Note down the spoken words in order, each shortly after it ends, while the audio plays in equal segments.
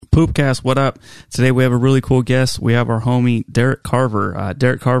Poopcast, what up? Today we have a really cool guest. We have our homie Derick Carver.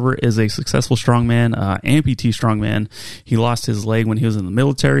 Derick Carver is a successful strongman, amputee strongman. He lost his leg when he was in the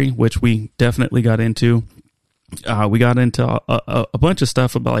military, which we definitely got into. We got into a bunch of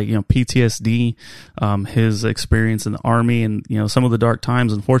stuff about PTSD, his experience in the Army, and some of the dark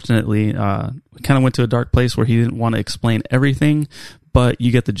times. Unfortunately, we kind of went to a dark place where he didn't want to explain everything, but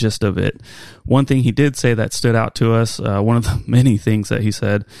you get the gist of it. One thing he did say that stood out to us, one of the many things that he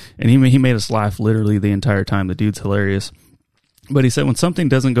said, and he made us laugh literally the entire time. The dude's hilarious. But he said when something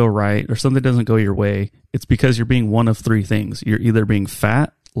doesn't go right or something doesn't go your way, it's because you're being one of three things. You're either being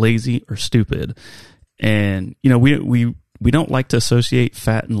fat, lazy, or stupid. And, we don't like to associate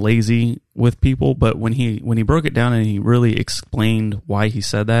fat and lazy with people, but when he broke it down and he really explained why he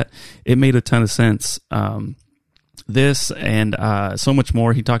said that, it made a ton of sense. This and so much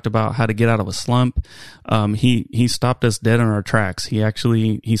more. He talked about how to get out of a slump. He stopped us dead in our tracks.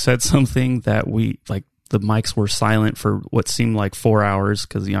 He said something that the mics were silent for what seemed like 4 hours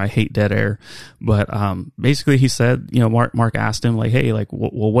because, I hate dead air. But basically he said, Mark asked him hey,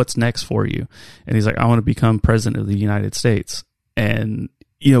 well, what's next for you? And he's like, I want to become president of the United States. And,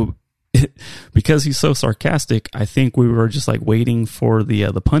 because he's so sarcastic, I think we were just waiting for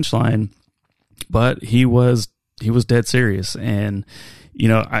the punchline, but he was dead serious. And,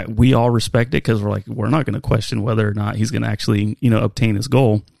 we all respect it because we're not going to question whether or not he's going to actually, obtain his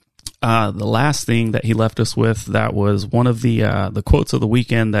goal. The last thing that he left us with, that was one of the quotes of the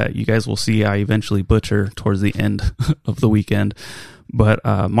weekend that you guys will see I eventually butcher towards the end of the weekend. But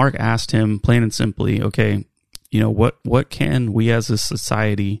Mark asked him plain and simply, okay, what can we as a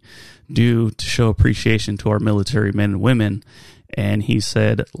society do to show appreciation to our military men and women? And he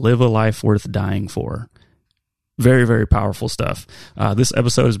said, live a life worth dying for. Very, very powerful stuff. This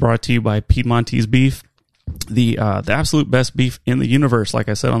episode is brought to you by Piedmontese Beef. The absolute best beef in the universe, like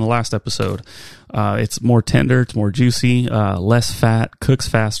I said on the last episode. It's more tender, it's more juicy, less fat, cooks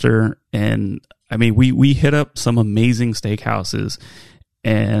faster, and we hit up some amazing steakhouses,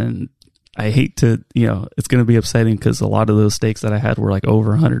 and I hate to, it's going to be upsetting because a lot of those steaks that I had were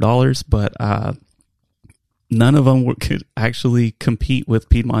over $100, but none of them could actually compete with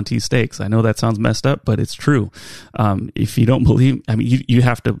Piedmontese steaks. I know that sounds messed up, but it's true. If you don't believe, you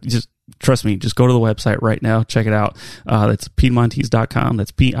have to just trust me, just go to the website right now. Check it out. That's Piedmontese.com.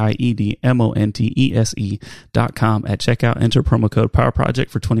 That's Piedmontese.com. At checkout, enter promo code Power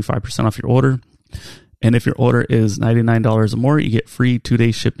Project for 25% off your order. And if your order is $99 or more, you get free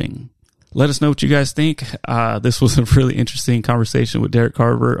 2-day shipping. Let us know what you guys think. This was a really interesting conversation with Derick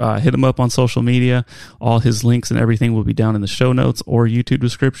Carver. Hit him up on social media. All his links and everything will be down in the show notes or YouTube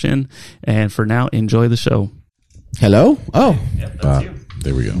description. And for now, enjoy the show. Hello? Oh. Yep, that's you.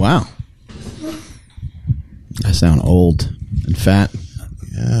 There we go. Wow. I sound old and fat.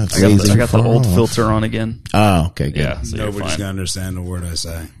 Yeah, I got the old filter on again. Oh, okay, good. Yeah, so nobody's going to understand a word I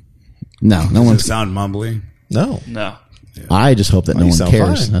say. No Does one's it sound mumbly? No. No. Yeah. I just hope that no you one sound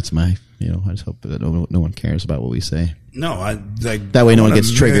cares. fine. That's my, I just hope that no one cares about what we say. No, that way no one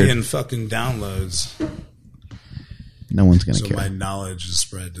gets triggered. 1 million fucking downloads. No one's going to So care. my knowledge is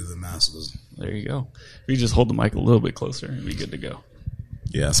spread to the masses. There you go. If you just hold the mic a little bit closer, it'd be good to go.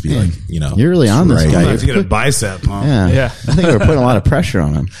 Yeah, it's be like, You're really on this I'm guy. going to have to get a bicep pump. Yeah. I think we're putting a lot of pressure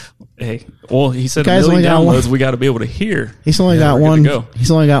on him. Hey, well, he said Guy's 1 million only got downloads. We got to be able to hear. He's only got we're one. good to go.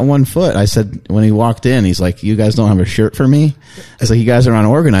 He's only got 1 foot. I said when he walked in, he's like, "You guys don't have a shirt for me." I was like, "You guys are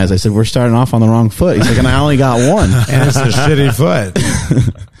unorganized." I said, "We're starting off on the wrong foot." He's like, "And I only got one." And it's a shitty foot.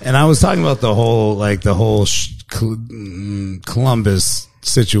 And I was talking about the whole Columbus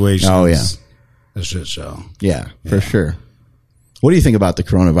situation. Oh, yeah. A shit show. Yeah, for sure. What do you think about the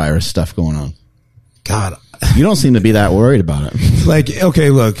coronavirus stuff going on? God. You don't seem to be that worried about it. Okay,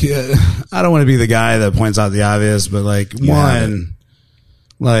 look, I don't want to be the guy that points out the obvious, but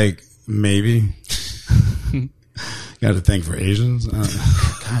maybe. Got to think for Asians.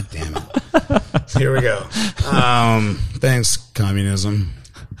 God damn it. Here we go. Thanks, communism.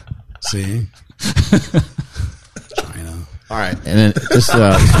 See? China. All right, and then just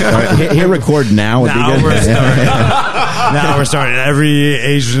hit record now. Would be good. Now we're starting. Every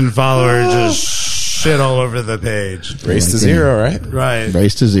Asian follower just shit all over the page. Race to zero, right? Right.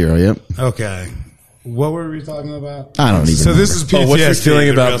 Race to zero. Yep. Okay. What were we talking about? I don't even. So this is PTSD. what's your feeling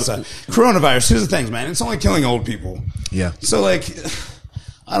about coronavirus? Here's the thing, man. It's only killing old people. Yeah. So I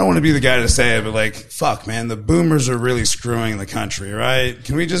don't want to be the guy to say it, but fuck, man, the boomers are really screwing the country, right?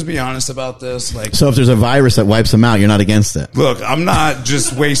 Can we just be honest about this? So if there's a virus that wipes them out, you're not against it. Look, I'm not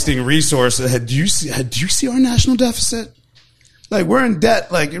just wasting resources. Do you see our national deficit? Like, we're in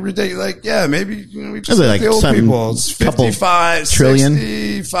debt, like, every day. Like, yeah, maybe, you know, we just Like like the old something- people. It's couple 55, trillion.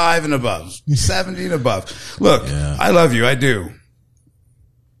 65 and above, 70 and above. Look, I love you. I do.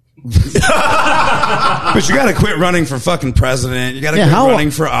 But you got to quit running for fucking president. You got to quit running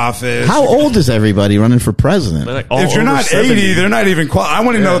for office. How old is everybody running for president? Like all If you're over not 70. 80, they're not even qualified. I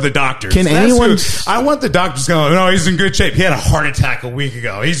want to know the doctors. Can That's anyone- who- I want the doctors going, no, he's in good shape. He had a heart attack a week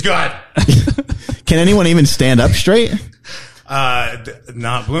ago. He's good. Can anyone even stand up straight?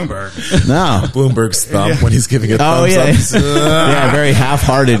 Not Bloomberg. No. Bloomberg's thumb when he's giving a Oh thumbs yeah, up. yeah, very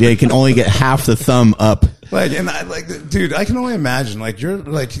half-hearted. Yeah, you can only get half the thumb up. Like, and I, like, dude, I can only imagine, like, you're,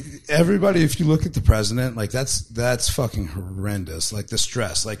 like, everybody, if you look at the president, like, that's fucking horrendous. Like, the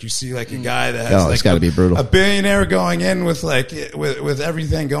stress. Like, you see, like, a guy that has, Oh, like, it's gotta be brutal. a billionaire going in with, like, with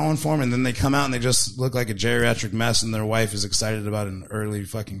everything going for him, and then they come out and they just look like a geriatric mess, and their wife is excited about an early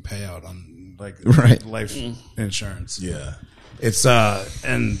fucking payout on, like, Right. life insurance. Yeah. It's,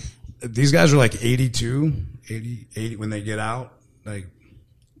 and these guys are, like, 80 when they get out. Like,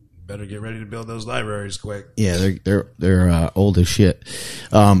 better get ready to build those libraries quick. Yeah, they're old as shit.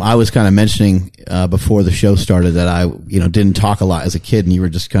 I was kind of mentioning before the show started that I didn't talk a lot as a kid, and you were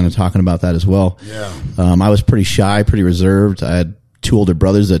just kind of talking about that as well. Yeah. I was pretty shy, pretty reserved. I had two older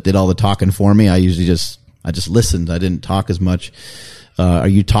brothers that did all the talking for me. I just listened. I didn't talk as much. Are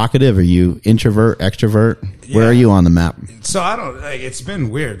you talkative? Are you introvert, extrovert? Yeah. Where are you on the map? So I don't, like, it's been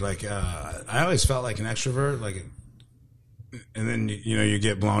weird. Like, I always felt like an extrovert, like, and then, you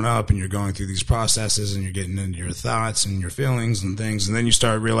get blown up and you're going through these processes and you're getting into your thoughts and your feelings and things. And then you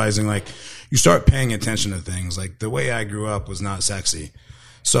start realizing, like, you start paying attention to things. Like, the way I grew up was not sexy.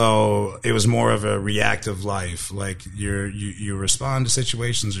 So it was more of a reactive life. Like, you respond to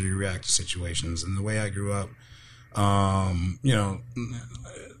situations or you react to situations. And the way I grew up,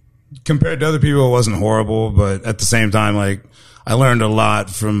 compared to other people, it wasn't horrible, but at the same time, like, I learned a lot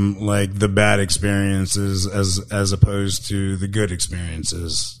from, like, the bad experiences as opposed to the good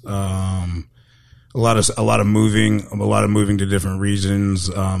experiences. A lot of moving to different regions.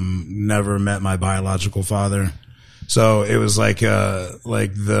 Never met my biological father, so it was like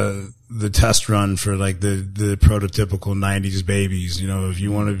the test run for, like, the prototypical 90s babies. If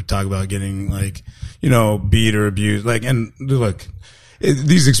you want to talk about getting, like, beat or abused, like, and look.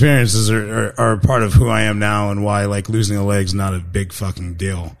 These experiences are part of who I am now and why, like, losing a leg's not a big fucking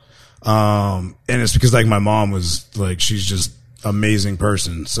deal. And it's because, like, my mom was, like, she's just amazing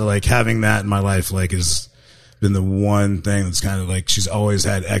person. So, like, having that in my life, like, has been the one thing that's kind of, like, she's always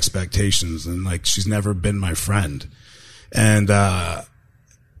had expectations and, like, she's never been my friend.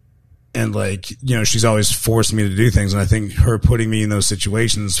 And like, she's always forced me to do things. And I think her putting me in those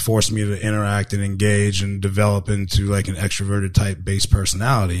situations forced me to interact and engage and develop into, like, an extroverted type based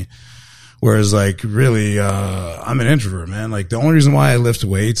personality. Whereas, like, really, I'm an introvert, man. Like, the only reason why I lift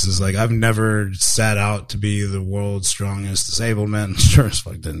weights is, like, I've never sat out to be the world's strongest disabled man. Sure as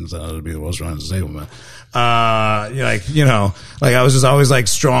fuck didn't set out to be the world's strongest disabled man. Like, I was just always, like,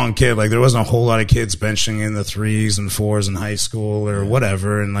 strong kid. Like, there wasn't a whole lot of kids benching in the 3s and 4s in high school or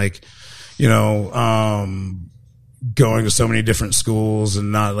whatever. And, like, going to so many different schools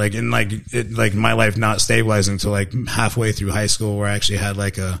and not, like, and, like, my life not stabilizing until, like, halfway through high school, where I actually had,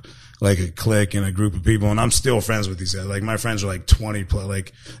 like a clique and a group of people. And I'm still friends with these guys. Like, my friends are, like, 20 plus,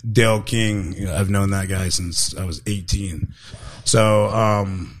 like Dale King. I've known that guy since I was 18. So,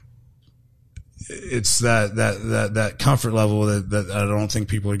 it's that comfort level that I don't think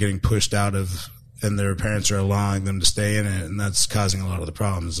people are getting pushed out of, and their parents are allowing them to stay in it, and that's causing a lot of the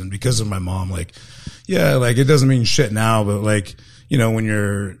problems. And because of my mom, like, yeah, like, it doesn't mean shit now, but, like, when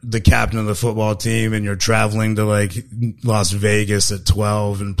you're the captain of the football team and you're traveling to, like, Las Vegas at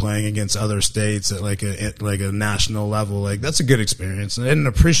 12 and playing against other states at, like, a national level, like, that's a good experience. And I didn't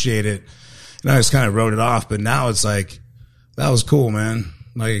appreciate it, and I just kind of wrote it off. But now it's like, that was cool, man.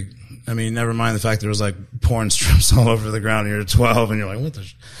 Like, I mean, never mind the fact there was, like, porn strips all over the ground and you're 12 and you're like, what the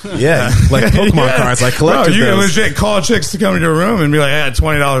Yeah. Like Pokemon cards, like Bro, collector's you can bills. legit call chicks to come to your room and be like, I had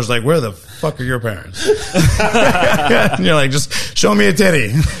 $20. Like, where the fuck are your parents? And you're like, just show me a titty.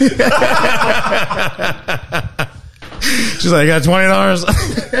 She's like, I got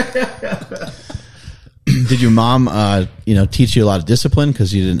 $20. Did your mom, teach you a lot of discipline?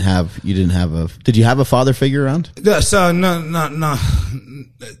 Because you did you have a father figure around? So no,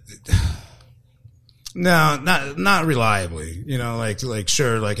 not reliably. Like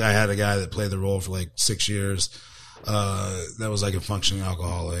sure, like, I had a guy that played the role for, like, 6 years. That was, like, a functioning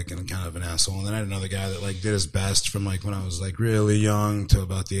alcoholic and kind of an asshole. And then I had another guy that, like, did his best from, like, when I was, like, really young to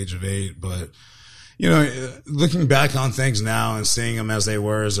about the age of 8. But, looking back on things now and seeing them as they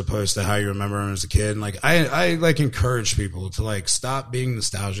were, as opposed to how you remember them as a kid. And like, I like encourage people to like stop being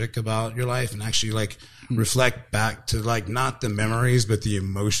nostalgic about your life and actually like reflect back to like not the memories, but the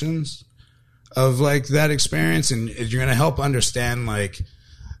emotions of like that experience. And you're going to help understand, like,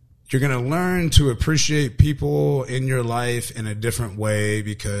 you're going to learn to appreciate people in your life in a different way,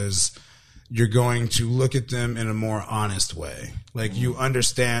 because you're going to look at them in a more honest way. Like, you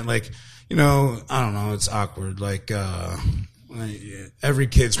understand, like, I don't know, it's awkward. Like, every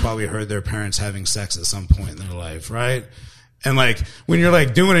kid's probably heard their parents having sex at some point in their life, right? And like, when you're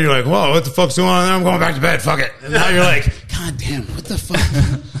like doing it, you're like, whoa, what the fuck's going on there? I'm going back to bed, fuck it. And now you're like, God damn, what the fuck?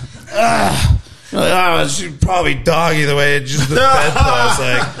 She's probably doggy the way just the bedclothes.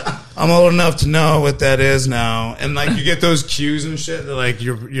 Like, I'm old enough to know what that is now. And like, you get those cues and shit that like,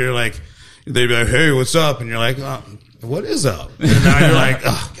 you're like, they'd be like, hey, what's up? And you're like, oh, what is up? And now you're like,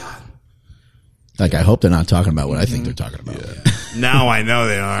 oh God. Like, I hope they're not talking about what I think they're talking about. Yeah. Now I know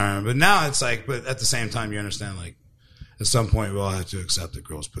they are. But now it's like, but at the same time, you understand, like, at some point we all have to accept that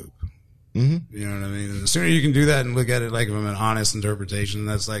girls poop. Mm-hmm. You know what I mean? And the sooner you can do that and look at it like from an honest interpretation,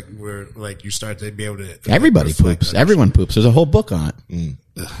 that's like where like you start to be able to. Everybody poops. Everyone poops. There's a whole book on it.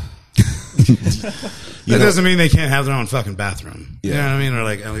 That doesn't mean they can't have their own fucking bathroom. Yeah. You know what I mean? Or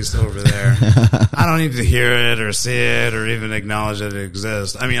like, at least over there. I don't need to hear it or see it or even acknowledge that it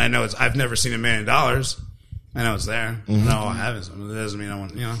exists. I mean, I know I've never seen $1 million. I know it's there. Mm-hmm. No, I haven't. It doesn't mean I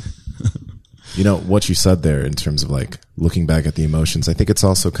want, what you said there in terms of like looking back at the emotions, I think it's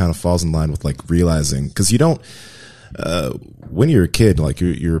also kind of falls in line with like realizing, because you don't, when you're a kid, like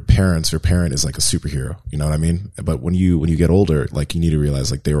your parent is like a superhero, you know what I mean? But when you get older, like you need to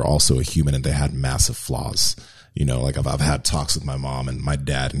realize like they were also a human and they had massive flaws. Like I've had talks with my mom and my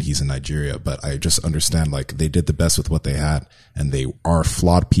dad, and he's in Nigeria, but I just understand like they did the best with what they had, and they are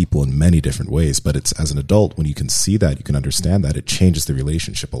flawed people in many different ways. But it's, as an adult, when you can see that, you can understand that, it changes the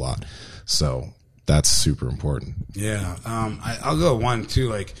relationship a lot. So that's super important. Yeah. I'll go one too.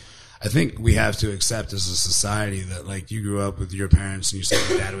 Like, I think we have to accept as a society that like you grew up with your parents and you said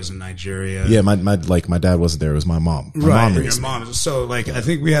your dad was in Nigeria. Yeah, my dad wasn't there. It was my mom. My right, mom raised your mom. So like, I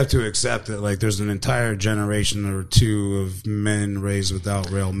think we have to accept that like there's an entire generation or two of men raised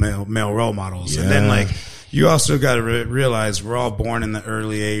without real male role models. Yeah. And then like, you also got to realize we're all born in the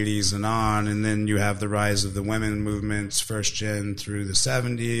early 80s and on, and then you have the rise of the women movements, first gen through the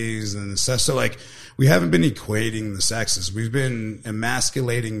 70s and the stuff. So like, we haven't been equating the sexes. We've been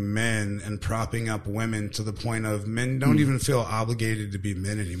emasculating men and propping up women to the point of men don't even feel obligated to be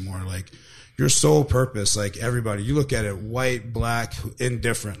men anymore. Like, your sole purpose, like everybody, you look at it, white, black,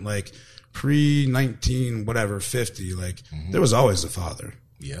 indifferent, like pre-19, whatever, 50, like there was always a father.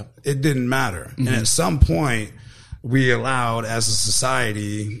 Yeah. It didn't matter. Mm-hmm. And at some point, we allowed as a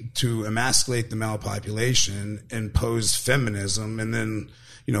society to emasculate the male population, impose feminism, and then,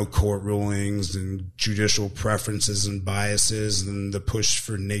 court rulings and judicial preferences and biases and the push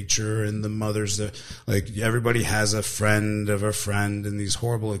for nature and the mothers that, like, everybody has a friend of a friend and these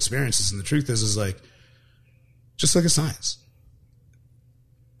horrible experiences. And the truth is like, just look at science.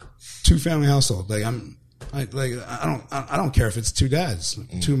 2-family household. Like, I don't care if it's 2 dads,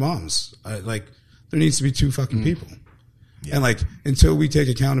 2 moms. There needs to be 2 fucking people. Yeah. And like, until we take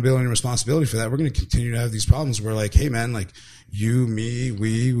accountability and responsibility for that, we're going to continue to have these problems where like, hey man, like you, me,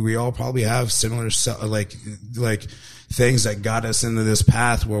 we all probably have similar, like things that got us into this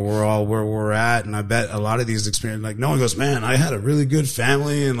path where we're all where we're at. And I bet a lot of these experiences, like no one goes, man, I had a really good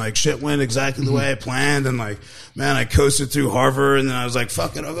family and like shit went exactly the way I planned. And like, man, I coasted through Harvard and then I was like,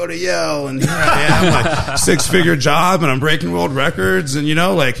 fuck it, I'll go to Yale. And here I am, like 6-figure job and I'm breaking world records. And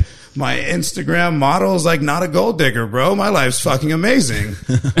like, my Instagram model is like not a gold digger, bro. My life's fucking amazing.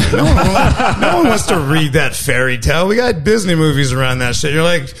 No one wants to read that fairy tale. We got Disney movies around that shit. You're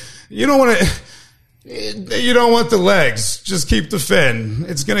like, you don't want the legs. Just keep the fin.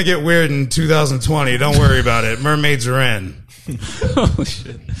 It's going to get weird in 2020. Don't worry about it. Mermaids are in. Holy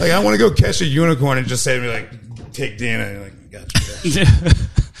shit. Like, I want to go catch a unicorn and just say to me, like, take DNA. Like, gotcha.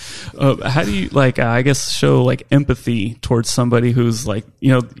 How do you I guess show like empathy towards somebody who's like,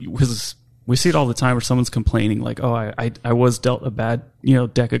 because we see it all the time where someone's complaining like, oh, I was dealt a bad,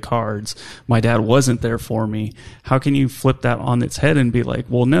 deck of cards. My dad wasn't there for me. How can you flip that on its head and be like,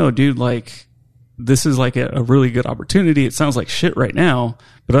 well, no, dude, like this is like a really good opportunity. It sounds like shit right now,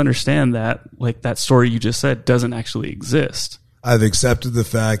 but understand that like that story you just said doesn't actually exist. I've accepted the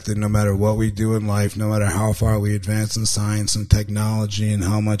fact that no matter what we do in life, no matter how far we advance in science and technology and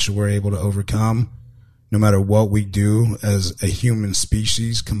how much we're able to overcome, no matter what we do as a human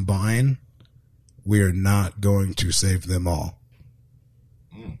species combined, we are not going to save them all.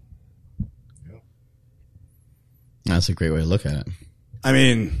 that's a great way to look at it. I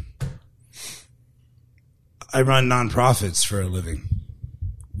mean, I run nonprofits for a living.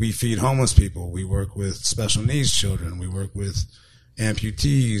 We feed homeless people. We work with special needs children. We work with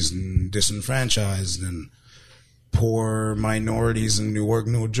amputees and disenfranchised and poor minorities in Newark,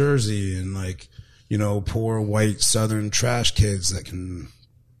 New Jersey, and like, you know, poor white Southern trash kids that can,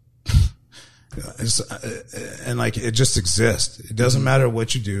 and like, it just exists. It doesn't matter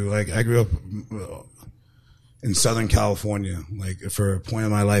what you do. Like, I grew up in Southern California. Like, for a point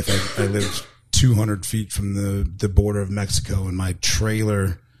in my life, I lived 200 feet from the border of Mexico, and my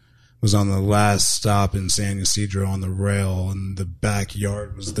trailer was on the last stop in San Ysidro on the rail, and the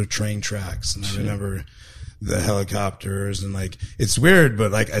backyard was the train tracks. And I remember the helicopters, and like, it's weird,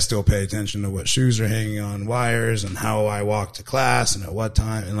 but like, I still pay attention to what shoes are hanging on wires and how I walk to class and at what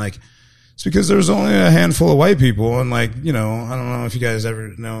time. And like, it's because there's only a handful of white people. And like, you know, I don't know if you guys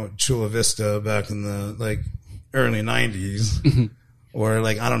ever know Chula Vista back in the like early 90s. Or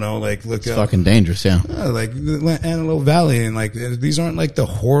like, I don't know, like look It's up fucking dangerous, yeah. like the Antelope Valley, and like these aren't like the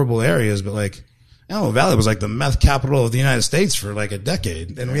horrible areas, but like Antelope Valley was like the meth capital of the United States for like a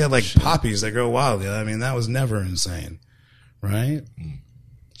decade, and we had like poppies that grow wildly. I mean, that was never insane, right?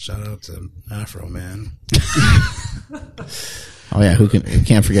 Shout out to Afro Man. Oh yeah, who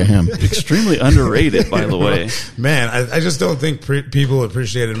can't forget him? Extremely underrated, by the way. Man, I just don't think people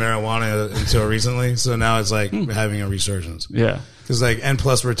appreciated marijuana until recently. So now it's like having a resurgence. Yeah. Cause like, and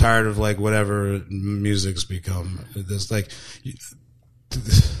plus we're tired of like whatever music's become. There's like,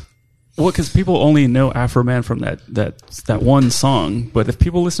 Well, because people only know Afro Man from that one song, but if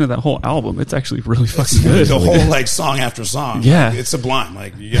people listen to that whole album, it's actually really fucking good. the whole like song after song. Yeah. Like, it's sublime.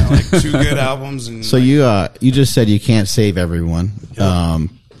 Like you got like 2 good albums. And So like, you just said you can't save everyone. How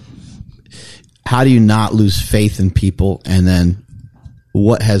do you not lose faith in people? And then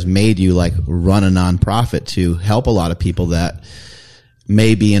what has made you like run a nonprofit to help a lot of people that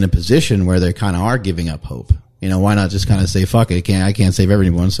may be in a position where they kind of are giving up hope? You know, why not just kind of say, fuck it, I can't save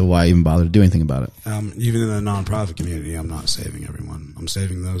everyone, so why even bother to do anything about it? even in the nonprofit community, I'm not saving everyone. I'm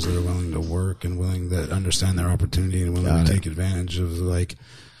saving those that are willing to work and willing to understand their opportunity and willing to take advantage of like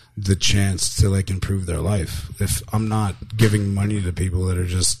the chance to like improve their life. If I'm not giving money to people that are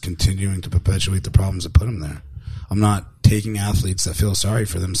just continuing to perpetuate the problems that put them there, I'm not taking athletes that feel sorry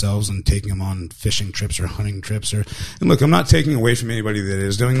for themselves and taking them on fishing trips or hunting trips. And look, I'm not taking away from anybody that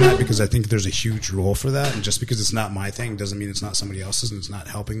is doing that, because I think there's a huge role for that. And just because it's not my thing doesn't mean it's not somebody else's and it's not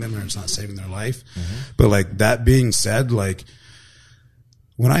helping them or it's not saving their life. But like, that being said, like,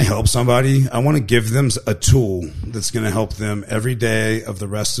 when I help somebody, I want to give them a tool that's going to help them every day of the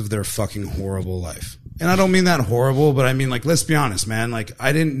rest of their fucking horrible life. And I don't mean that horrible, but I mean, like, let's be honest, man. Like,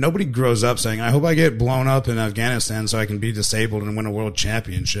 nobody grows up saying, I hope I get blown up in Afghanistan so I can be disabled and win a world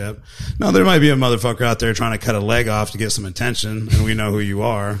championship. No, there might be a motherfucker out there trying to cut a leg off to get some attention, and we know who you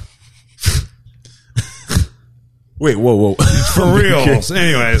are. Wait, whoa. For real. So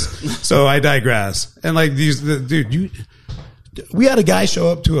anyways, so I digress. And like we had a guy show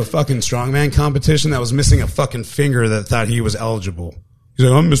up to a fucking strongman competition that was missing a fucking finger that thought he was eligible. He's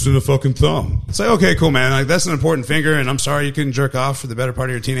like, I'm missing a fucking thumb. It's like, okay, cool, man. Like, that's an important finger, and I'm sorry you couldn't jerk off for the better part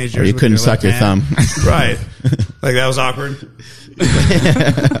of your teenage years. Or you couldn't suck your thumb. Right. Like, that was awkward.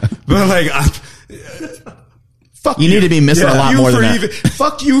 But like, fuck you. You need to be missing a lot more than that.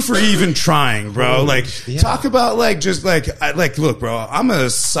 Fuck you for even trying, bro. Like, talk about like, just like, look, bro, I'm a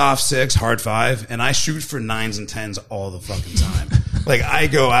soft 6, hard 5, and I shoot for 9s and 10s all the fucking time. Like, I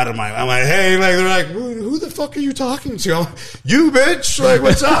go out of I'm like, hey, like, they're like, who the fuck are you talking to? I'm like, you bitch, like,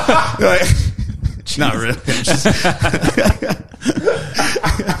 what's up? Like, not really.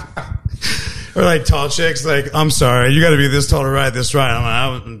 Or like tall chicks, like, I'm sorry, you got to be this tall to ride this ride.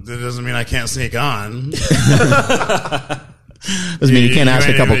 I'm like, that doesn't mean I can't sneak on. Doesn't mean you can't ask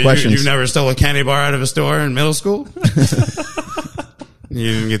a couple questions. You've never stole a candy bar out of a store in middle school?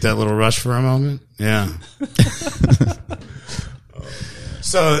 You didn't get that little rush for a moment? Yeah.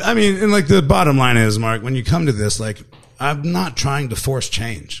 So, I mean, and like the bottom line is, Mark, when you come to this, like, I'm not trying to force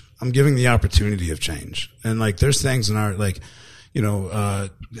change. I'm giving the opportunity of change. And like, there's things in our, like,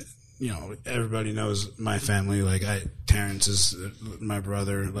 everybody knows my family. Like, Terrence is my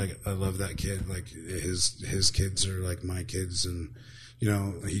brother. Like, I love that kid. Like, his kids are like my kids, and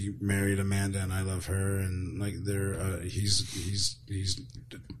he married Amanda, and I love her. And like, he's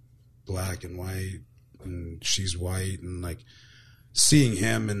black and white, and she's white, and like, seeing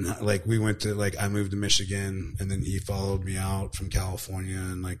him, and like, we went to, like, I moved to Michigan, and then he followed me out from California,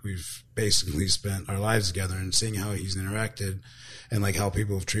 and like, we've basically spent our lives together, and seeing how he's interacted and like how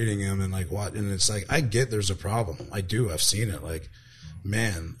people have treated him, and like what, and it's like, I get there's a problem. I do. I've seen it. Like,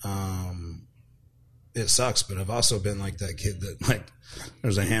 man, it sucks, but I've also been like that kid that like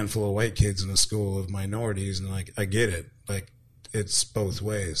there's a handful of white kids in a school of minorities, and like I get it, like it's both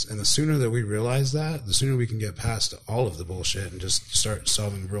ways. And the sooner that we realize that, the sooner we can get past all of the bullshit and just start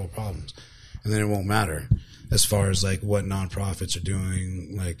solving real problems. And then it won't matter as far as like what nonprofits are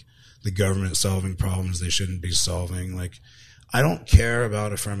doing, like the government solving problems they shouldn't be solving. Like I don't care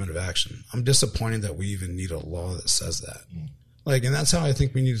about affirmative action. I'm disappointed that we even need a law that says that. Like, and that's how I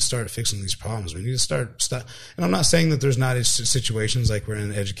think we need to start fixing these problems. We need to start. And I'm not saying that there's not situations like we're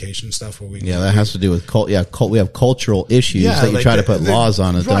in education stuff where we. Yeah, that has to do with we have cultural issues that you like try to put laws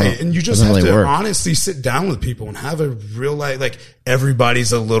on it. Right, and you just have really to work. honestly sit down with people and have a real life. Like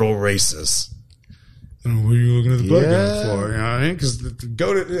everybody's a little racist. And what are you looking at the black guy for? You know what I mean? Because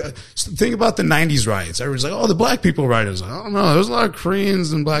think about the '90s riots. Everyone's like, "Oh, the black people riots." Like, I don't know. There was a lot of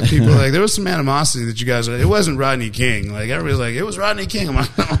Koreans and black people. Like, there was some animosity that you guys. It wasn't Rodney King. Like everybody's like, "It was Rodney King." I'm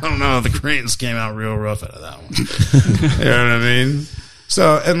like, I don't know. The Koreans came out real rough out of that one. You know what I mean?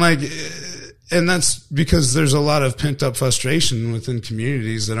 So and that's because there's a lot of pent up frustration within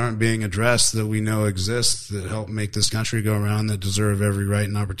communities that aren't being addressed that we know exist that help make this country go around, that deserve every right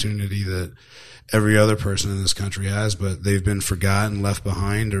and opportunity that every other person in this country has, but they've been forgotten, left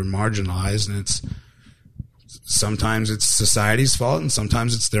behind, or marginalized. And sometimes it's society's fault and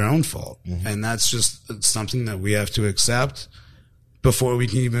sometimes it's their own fault. Mm-hmm. And that's just something that we have to accept before we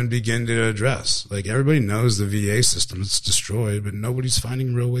can even begin to address. Like everybody knows the VA system, it's destroyed, but nobody's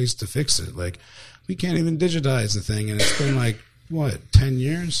finding real ways to fix it. Like we can't even digitize the thing. And it's been like, 10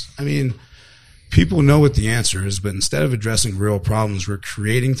 years? I mean, people know what the answer is, but instead of addressing real problems, we're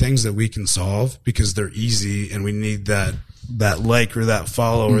creating things that we can solve because they're easy and we need that like or that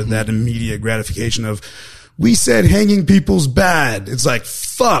follow or that immediate gratification of, we said hanging people's bad. It's like,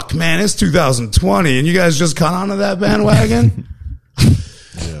 fuck, man, it's 2020 and you guys just caught onto that bandwagon?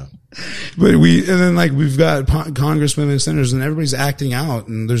 Yeah. But we've got congressmen and senators and everybody's acting out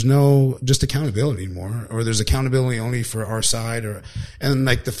and there's no just accountability anymore, or there's accountability only for our side, and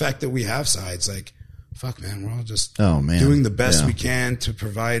like the fact that we have sides, like, fuck man, we're all just doing the best we can to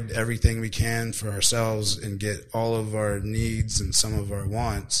provide everything we can for ourselves and get all of our needs and some of our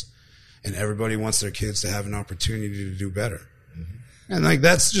wants, and everybody wants their kids to have an opportunity to do better. Mm-hmm. And like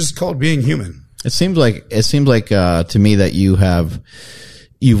that's just called being human. It seems like to me that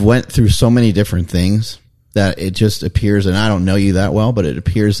you've went through so many different things that it just appears, and I don't know you that well, but it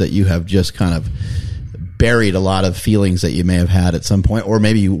appears that you have just kind of buried a lot of feelings that you may have had at some point, or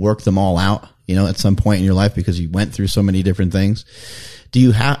maybe you worked them all out, at some point in your life because you went through so many different things. Do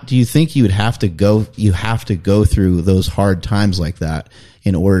you think you would have to go through those hard times like that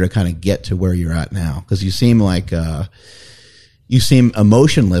in order to kind of get to where you're at now? Because you seem like, you seem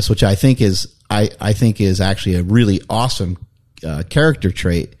emotionless, which I think is actually a really awesome character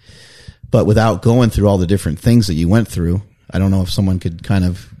trait, but without going through all the different things that you went through, I don't know if someone could kind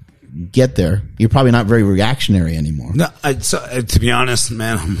of get there. You're probably not very reactionary anymore. No, to be honest,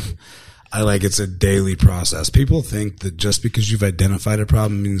 man, it's a daily process. People think that just because you've identified a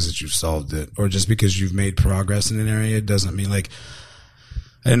problem means that you've solved it, or just because you've made progress in an area, it doesn't mean like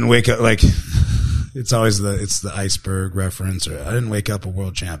I didn't wake up like it's always the iceberg reference, or I didn't wake up a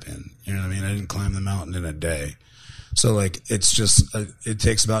world champion. You know what I mean? I didn't climb the mountain in a day. So like, it's just, it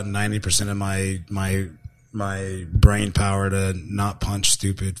takes about 90% of my brain power to not punch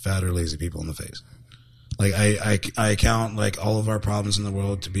stupid, fat, or lazy people in the face. Like I count like all of our problems in the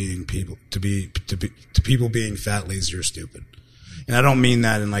world to people being fat, lazy, or stupid. And I don't mean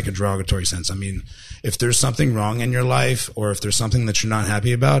that in like a derogatory sense. I mean, if there's something wrong in your life, or if there's something that you're not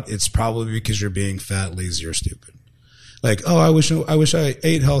happy about, it's probably because you're being fat, lazy, or stupid. Like, oh, I wish I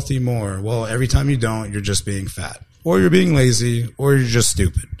ate healthy more. Well, every time you don't, you're just being fat. Or you're being lazy, or you're just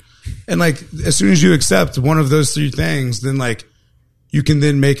stupid. And like, as soon as you accept one of those three things, then like, you can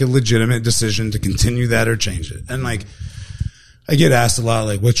then make a legitimate decision to continue that or change it. And like, I get asked a lot,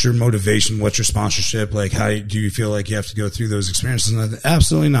 like, what's your motivation? What's your sponsorship? Like, how do you feel like you have to go through those experiences? And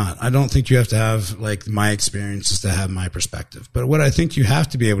absolutely not. I don't think you have to have like my experiences to have my perspective. But what I think you have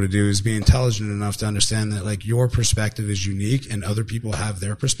to be able to do is be intelligent enough to understand that like your perspective is unique and other people have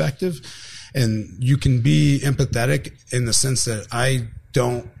their perspective. And you can be empathetic in the sense that I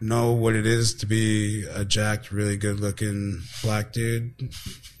don't know what it is to be a jacked, really good looking black dude.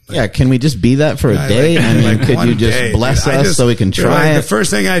 Like, can we just be that for a day? Could you just bless us so we can try it? The first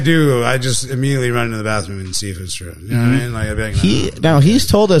thing I do, I just immediately run into the bathroom and see if it's true. You know what I mean? Like, I'd be like, he's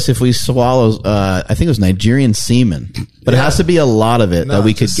told us if we swallow, I think it was Nigerian semen, But it has to be a lot of it No, that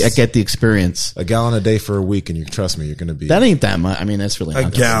we could just- get the experience. A gallon a day for a week, and you trust me, you're going to be. That ain't that much. I mean, that's really A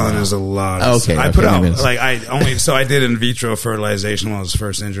not gallon is a lot. Okay, I put okay, out maybe it's- like I did in vitro fertilization when I was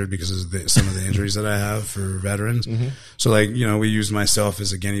first injured because of some of the injuries that I have for veterans. So like we used myself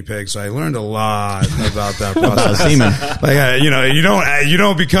as a guinea pig. So I learned a lot about that process. semen. Like you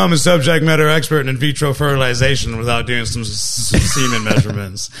don't become a subject matter expert in vitro fertilization without doing some semen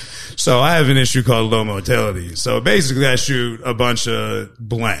measurements. So I have an issue called low motility. So basically, I shoot a bunch of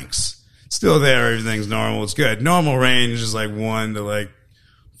blanks. Still there, everything's normal. It's good. Normal range is like 1 to like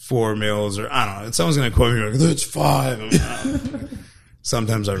 4 mils, or I don't know. Someone's gonna quote me like, "That's 5."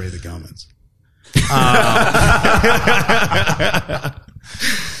 Sometimes I read the comments.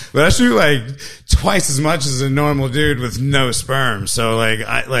 But I shoot like twice as much as a normal dude with no sperm. So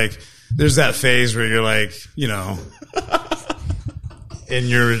like there's that phase where you're like, in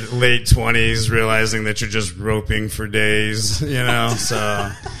your late 20s, realizing that you're just roping for days, so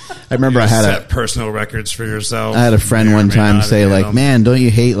I remember I had set personal records for yourself. I had a friend May or one may time not say have like, them. man, don't you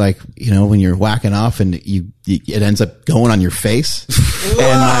hate when you're whacking off and it ends up going on your face?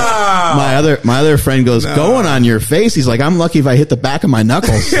 And my other friend goes, going on your face? He's like, I'm lucky if I hit the back of my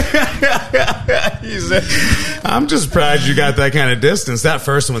knuckles. I'm just proud you got that kind of distance. That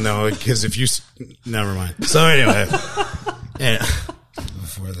first one though, because if you, never mind. So anyway, yeah.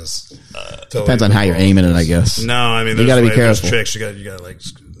 Before this, totally Depends on how you're aiming it, I guess. No, I mean You gotta be there's careful. tricks. You got like,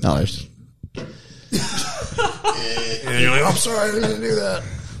 No, there's and you're like, I'm sorry, I didn't do that.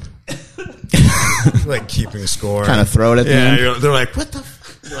 Like keeping score, kind of throw it at the yeah. end. They're like, what the?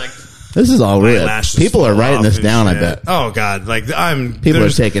 You're like, This is all real. eyelashes People are fall writing off this and down, I shit. bet. Oh God, like People are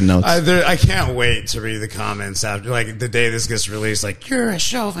there's- taking notes. I can't wait to read the comments after, like the day this gets released. Like, you're a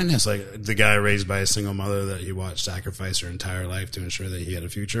chauvinist. Like the guy raised by a single mother that he watched sacrifice her entire life to ensure that he had a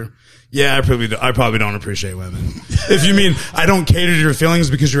future. Yeah, I probably don't appreciate women. If you mean I don't cater to your feelings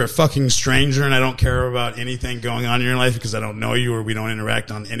because you're a fucking stranger and I don't care about anything going on in your life because I don't know you or we don't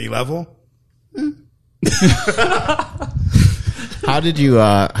interact on any level. How did you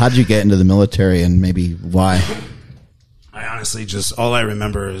get into the military and maybe why? I honestly just, all I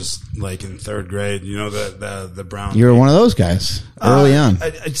remember is like in third grade, the brown. You were one of those guys early on.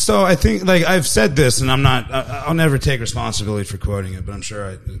 So I think like I've said this and I'll never take responsibility for quoting it, but I'm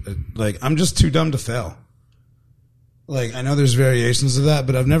sure I'm just too dumb to fail. Like, I know there's variations of that,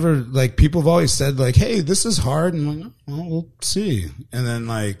 but I've never, like, people have always said like, hey, this is hard. And I'm like, well, we'll see. And then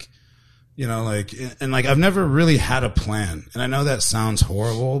like, I've never really had a plan. And I know that sounds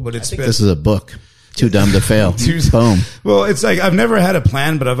horrible, but it's been, This is a book. Too dumb to fail. Boom. well, it's like I've never had a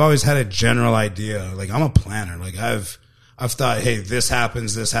plan, but I've always had a general idea. Like I'm a planner. Like I've thought, hey, this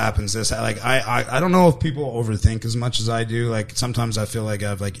happens. Like I don't know if people overthink as much as I do. Like sometimes I feel like I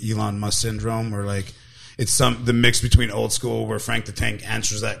have like Elon Musk syndrome, or like it's the mix between old school where Frank the Tank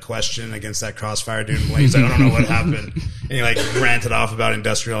answers that question against that Crossfire dude. And he's like, I don't know what happened, and he like ranted off about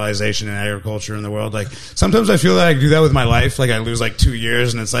industrialization and agriculture in the world. Like sometimes I feel that I do that with my life. Like I lose like 2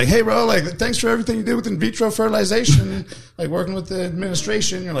 years, and it's like, hey, bro, like thanks for everything you did with in vitro fertilization, like working with the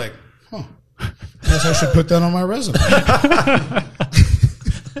administration. You're like, huh. Guess I should put that on my resume.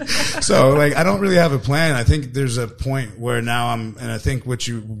 So, like, I don't really have a plan. I think there's a point where now and I think what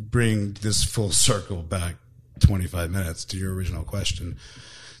you bring this full circle back 25 minutes to your original question.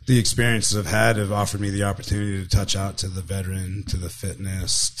 The experiences I've had have offered me the opportunity to touch out to the veteran, to the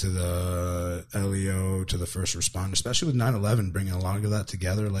fitness, to the LEO, to the first responder, especially with 9/11, bringing a lot of that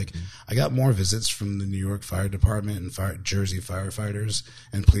together. Like, I got more visits from the New York Fire Department and Jersey firefighters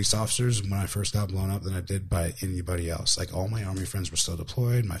and police officers when I first got blown up than I did by anybody else. Like, all my Army friends were still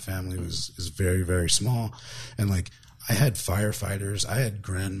deployed. My family is very, very small. And, like, I had firefighters. I had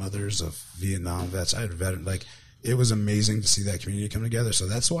grandmothers of Vietnam vets. I had veterans. Like, it was amazing to see that community come together. So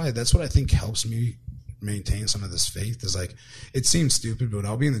that's what I think helps me maintain some of this faith is like, it seems stupid, but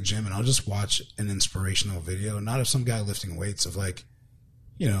I'll be in the gym and I'll just watch an inspirational video, not of some guy lifting weights, of like,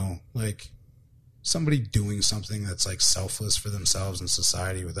 like somebody doing something that's like selfless for themselves and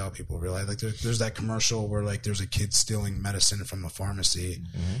society without people realize. Like there's that commercial where like there's a kid stealing medicine from a pharmacy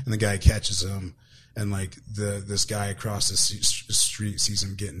and the guy catches him. And like this guy across the street sees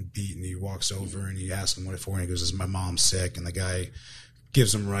him getting beat, and he walks over and he asks him what for, and he goes, "My mom's sick." And the guy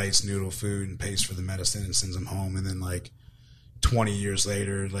gives him rice, noodle food, and pays for the medicine and sends him home. And then like 20 years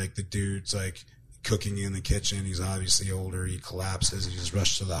later, like the dude's like cooking in the kitchen. He's obviously older. He collapses. He just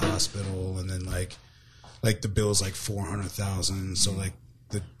rushed to the hospital, and then like the bill's like $400,000. So like.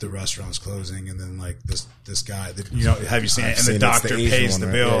 The restaurant's closing, and then like this guy, have you seen it? And the doctor pays the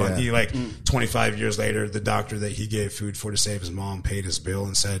bill, and he like 25 years later, the doctor that he gave food for to save his mom paid his bill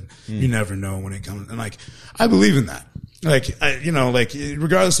and said, "You never know when it comes." And like, I believe in that. Like,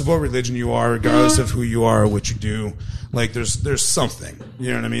 regardless of what religion you are, regardless of who you are or what you do, like, there's something. You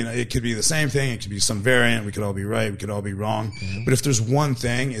know what I mean? It could be the same thing. It could be some variant. We could all be right. We could all be wrong. Mm-hmm. But if there's one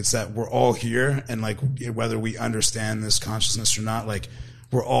thing, it's that we're all here. And, like, whether we understand this consciousness or not, like,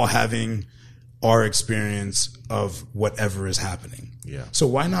 we're all having our experience of whatever is happening. Yeah. So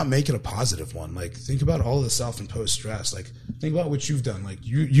why not make it a positive one? Like, think about all the self-imposed stress. Like, think about what you've done. Like,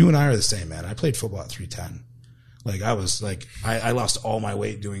 you and I are the same, man. I played football at 310. Like, I was like, I lost all my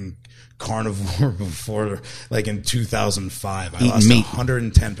weight doing carnivore before, like, in 2005. I lost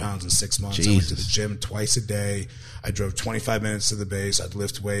 110 pounds in 6 months. Jesus. I went to the gym twice a day. I drove 25 minutes to the base. I'd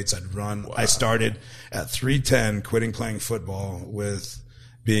lift weights. I'd run. Wow. I started at 310, quitting playing football with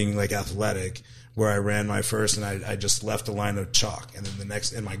being, like, athletic, where I ran my first, and I just left a line of chalk. And then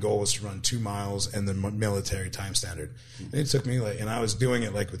and my goal was to run 2 miles and the military time standard. And it took me, like, and I was doing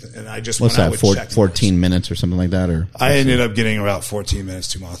it, like, and I just what's that, 14 minutes or something like that? Or I ended up getting about 14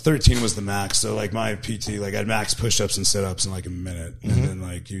 minutes, 2 miles. 13 was the max. So, like, my PT, like, I'd max push-ups and sit-ups in, like, a minute. Mm-hmm. And then,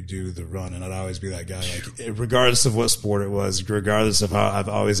 like, you do the run. And I'd always be that guy, like, regardless of what sport it was, regardless of how, I've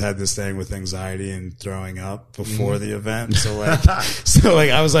always had this thing with anxiety and throwing up before the event. So,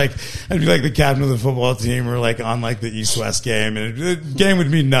 like, I was like, I'd be like the captain of the football team, or, like, on, like, the East-West game, and the game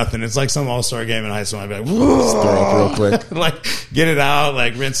would mean nothing. It's like some all-star game in high school. I'd be like, whoa, throw up real quick, like, get it out,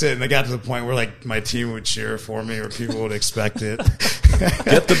 like, rinse it. And I got to the point where, like, my team would cheer for me, or people would expect it.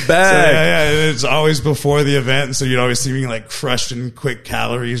 Get the bag. So, yeah, it's always before the event, and so you'd always see me, like, crushing quick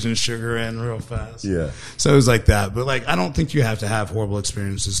calories and sugar in real fast. Yeah. So it was like that. But, like, I don't think you have to have horrible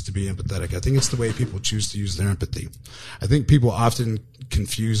experiences to be empathetic. I think it's the way people choose to use their empathy. I think people often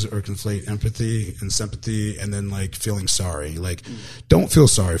confuse or conflate empathy and sympathy, and then, like, feeling sorry. Like, don't feel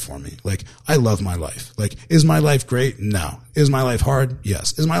sorry for me. Like, I love my life. Like, is my life great? No. Is my life hard?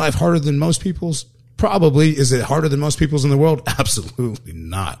 Yes. Is my life harder than most people's? Probably. Is it harder than most people's in the world? Absolutely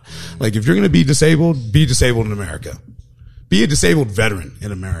not. Like, if you're going to be disabled in America. Be a disabled veteran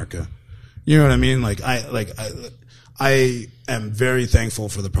in America. You know what I mean? Like, I am very thankful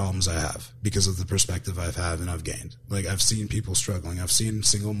for the problems I have because of the perspective I've had and I've gained. Like, I've seen people struggling. I've seen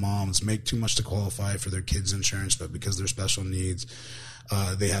single moms make too much to qualify for their kids' insurance, but because they're special needs,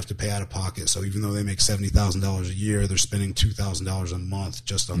 they have to pay out of pocket. So even though they make $70,000 a year, they're spending $2,000 a month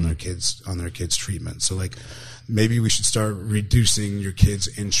just on their kids' treatment. So, like, maybe we should start reducing your kids'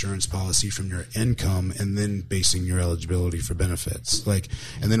 insurance policy from your income and then basing your eligibility for benefits. Like,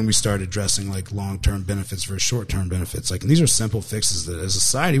 and then we start addressing, like, long-term benefits versus short-term benefits. Like, and these are simple fixes that as a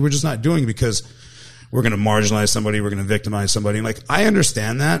society we're just not doing because we're going to marginalize somebody, we're going to victimize somebody. And, like, I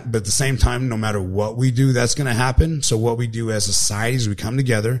understand that, but at the same time, no matter what we do, that's going to happen. So what we do as a society is we come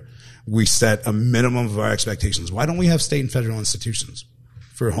together, we set a minimum of our expectations. Why don't we have state and federal institutions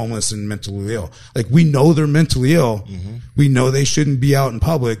for homeless and mentally ill? Like, we know they're mentally ill. Mm-hmm. We know they shouldn't be out in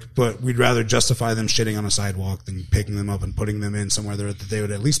public, but we'd rather justify them shitting on a sidewalk than picking them up and putting them in somewhere that they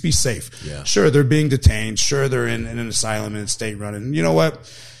would at least be safe. Yeah. Sure, they're being detained. Sure, they're in an asylum and state run. And you know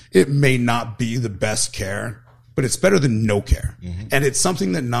what? It may not be the best care, but it's better than no care. Mm-hmm. And it's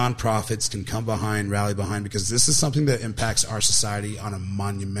something that nonprofits can come behind, rally behind, because this is something that impacts our society on a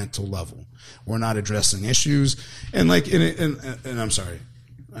monumental level. We're not addressing issues. And, like, and I'm sorry,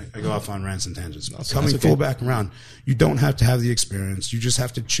 I go off on rants and tangents. Coming full back around, you don't have to have the experience. You just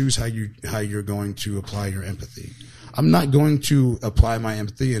have to choose how you're going to apply your empathy. I'm not going to apply my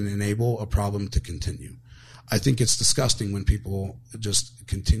empathy and enable a problem to continue. I think it's disgusting when people just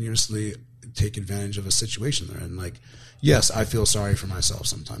continuously take advantage of a situation they're in. Like, yes, I feel sorry for myself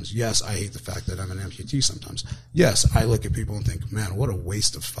sometimes. Yes, I hate the fact that I'm an amputee sometimes. Yes, I look at people and think, man, what a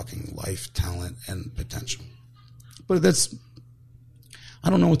waste of fucking life, talent, and potential. But I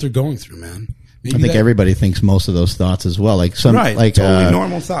don't know what they're going through, man. Maybe I think everybody thinks most of those thoughts as well. Like totally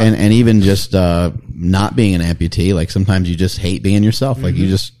normal thought. And even just not being an amputee, like sometimes you just hate being yourself. Like you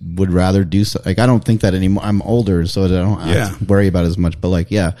just would rather do so. Like I don't think that anymore. I'm older, so I don't have to worry about it as much. But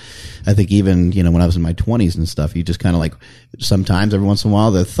like, yeah, I think even when I was in my 20s and stuff, you just kind of like sometimes every once in a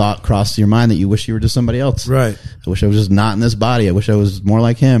while the thought crosses your mind that you wish you were just somebody else. Right. I wish I was just not in this body. I wish I was more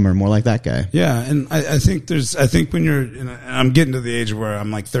like him or more like that guy. Yeah, and I think when you're, I'm getting to the age where I'm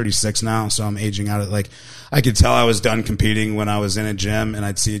like 36 now, so I'm aging out of, like, I could tell I was done competing when I was in a gym and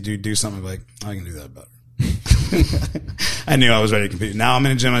I'd see a dude do something like, I can do that better. I knew I was ready to compete. Now I'm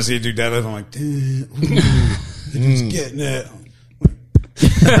in a gym, I see a dude deadlift, I'm like, he's getting it.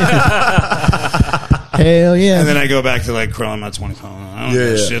 Hell yeah. And then I go back to like curling my 20 pounds. I don't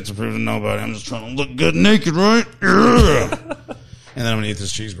have shit to prove to nobody. I'm just trying to look good naked, right? Yeah. And then I'm going to eat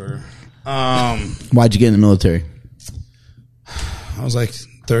this cheeseburger. Why'd you get in the military? I was like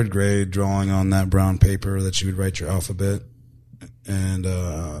third grade, drawing on that brown paper that you would write your alphabet, and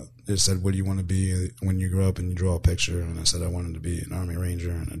it said, "What do you want to be when you grow up?" And you draw a picture, and I said I wanted to be an Army Ranger,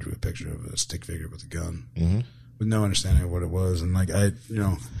 and I drew a picture of a stick figure with a gun, with no understanding of what it was, and like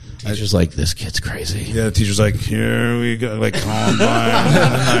Teacher's like, this kid's crazy. Yeah, the teacher's like, here we go, like Columbine in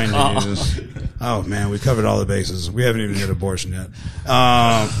the 90s. Oh man, we covered all the bases. We haven't even hit abortion yet.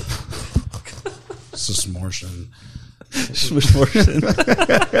 It's a smortion. We'll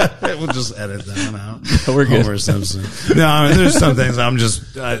just edit that one out. We're good. Homer Simpson. No, I mean, there's some things I'm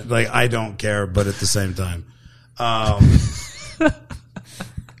just I don't care, but at the same time,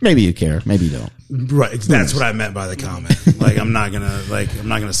 Maybe you care, maybe you don't. right. That's what I meant by the comment. Like I'm not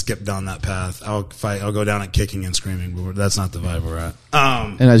gonna skip down that path. I'll go down it kicking and screaming, but that's not the vibe we're at.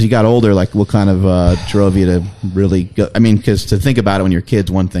 And as you got older, like what kind of drove you to really go? I mean, because to think about it when you're a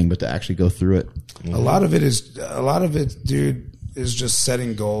kid's one thing, but to actually go through it. A lot of it, dude, is just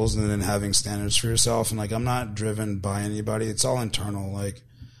setting goals and then having standards for yourself. And like, I'm not driven by anybody. It's all internal. Like,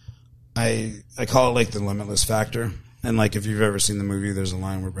 I call it like the limitless factor. And like, if you've ever seen the movie, there's a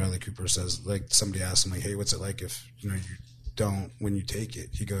line where Bradley Cooper says, like, somebody asks him, like, hey, what's it like if, you don't, when you take it?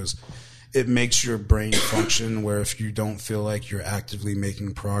 He goes, it makes your brain function where if you don't feel like you're actively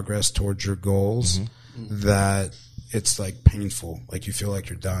making progress towards your goals, that it's like painful, like you feel like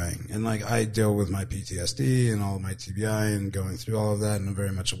you're dying. And like I deal with my PTSD and all of my TBI and going through all of that, and I'm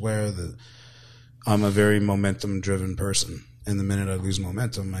very much aware that I'm a very momentum driven person. And the minute I lose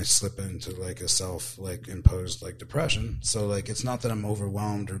momentum, I slip into like a self like imposed like depression. So like it's not that I'm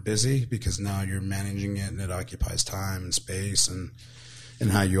overwhelmed or busy, because now you're managing it and it occupies time and space and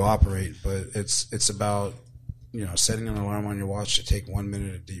how you operate. But it's about, setting an alarm on your watch to take 1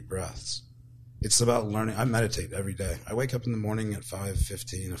 minute of deep breaths. It's about learning. I meditate every day. I wake up in the morning at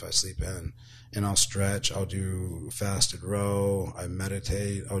 5:15 if I sleep in, and I'll stretch. I'll do fasted row. I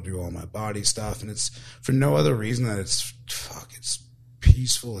meditate. I'll do all my body stuff, and it's for no other reason that it's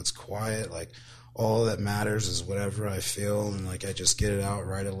peaceful. It's quiet. Like all that matters is whatever I feel, and like I just get it out.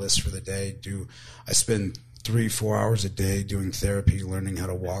 Write a list for the day. I spend 3-4 hours a day doing therapy, learning how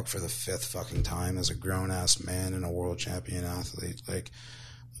to walk for the 5th fucking time as a grown ass man and a world champion athlete. Like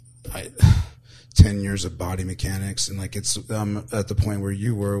 10 years of body mechanics, and like it's at the point where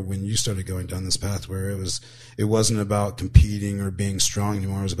you were when you started going down this path, where it wasn't about competing or being strong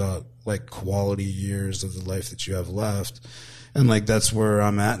anymore. It was about like quality years of the life that you have left, and like that's where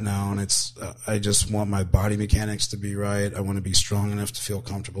I'm at now. And it's I just want my body mechanics to be right. I want to be strong enough to feel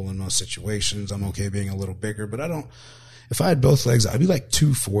comfortable in most situations. I'm okay being a little bigger, but I don't. If I had both legs, I'd be like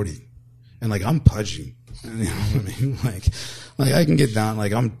 240, and like I'm pudgy. You know what I mean? Like I can get down,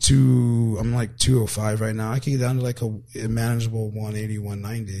 like I'm like 205 right now. I can get down to like a manageable 180,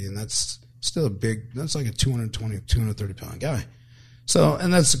 190, and that's still that's like a 220, 230 pound guy. So,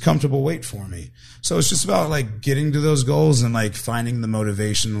 and that's a comfortable weight for me. So it's just about like getting to those goals and like finding the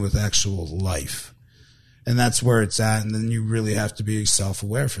motivation with actual life. And that's where it's at. And then you really have to be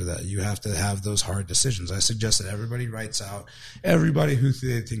self-aware for that. You have to have those hard decisions. I suggest that everybody writes out everybody who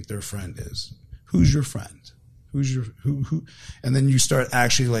they think their friend is. Who's your friend? Who's your who? And then you start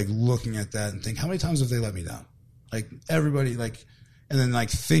actually like looking at that and think, how many times have they let me down? Like everybody, like, and then like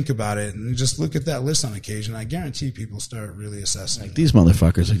think about it and just look at that list on occasion. I guarantee people start really assessing. Like these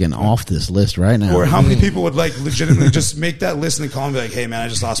motherfuckers are getting off this list right now. Or how many people would like legitimately just make that list and call and be like, hey man, I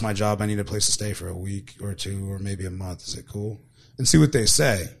just lost my job. I need a place to stay for a week or two or maybe a month. Is it cool? And see what they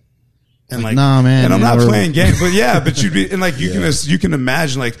say. And like, nah, man. And I'm not playing games, but yeah, but you'd be, and like, you can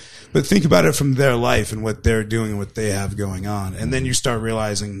imagine like, but think about it from their life and what they're doing and what they have going on. And then you start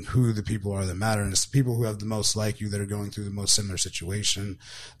realizing who the people are that matter. And it's the people who have the most like you, that are going through the most similar situation,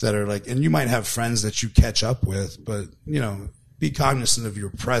 that are like, and you might have friends that you catch up with, but be cognizant of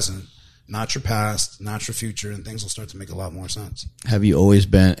your present, not your past, not your future, and things will start to make a lot more sense. Has it always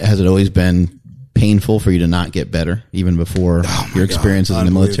been painful for you to not get better, even before your experiences in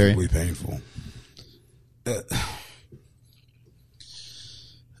the military? Unbelievably painful.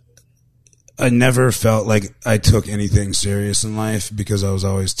 I never felt like I took anything serious in life because I was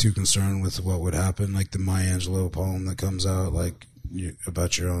always too concerned with what would happen. Like the Maya Angelou poem that comes out, like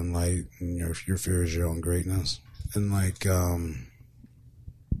about your own light and your fear is your own greatness. And like, I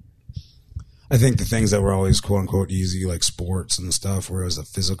think the things that were always quote unquote easy, like sports and stuff, where it was a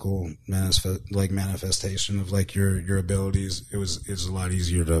physical manifestation of like your abilities, it was a lot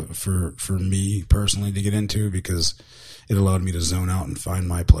easier for me personally to get into, because it allowed me to zone out and find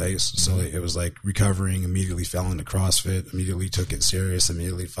my place. So it was like recovering, immediately fell into CrossFit, immediately took it serious,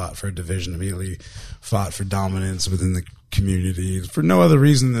 immediately fought for a division, immediately fought for dominance within the community for no other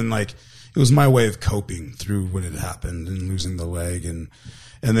reason than like, it was my way of coping through what had happened and losing the leg, and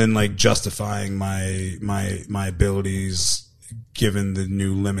then like justifying my abilities given the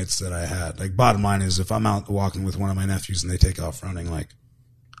new limits that I had. Like, bottom line is, if I'm out walking with one of my nephews and they take off running, like,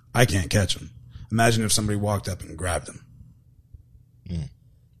 I can't catch them. Imagine if somebody walked up and grabbed them.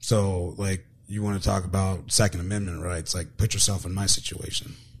 So, like, you want to talk about Second Amendment rights, like, put yourself in my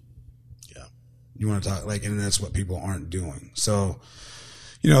situation. Yeah. You want to talk, like, and that's what people aren't doing. So,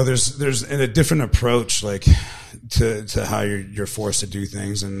 you know, there's a different approach, like, to how you're forced to do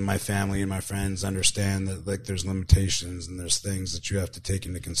things. And my family and my friends understand that, like, there's limitations and there's things that you have to take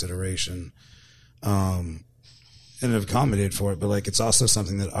into consideration, and have accommodated for it. But, like, it's also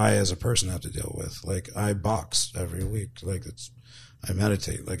something that I, as a person, have to deal with. Like, I box every week. Like, I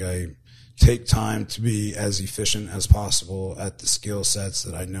meditate. Like, I take time to be as efficient as possible at the skill sets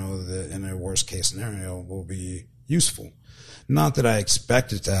that I know that in a worst case scenario will be useful. Not that I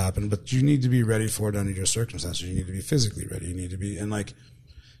expect it to happen, but you need to be ready for it under your circumstances. You need to be physically ready. You need to be, and, like,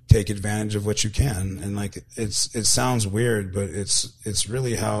 take advantage of what you can. And, like, it sounds weird, but it's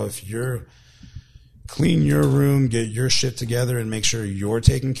really how, if you're clean your room, get your shit together, and make sure you're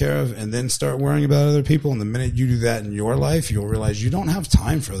taken care of, and then start worrying about other people. And the minute you do that in your life, you'll realize you don't have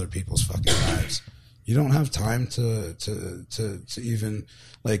time for other people's fucking lives. You don't have time to even,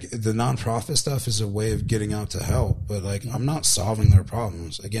 like, the nonprofit stuff is a way of getting out to help, but, like, I'm not solving their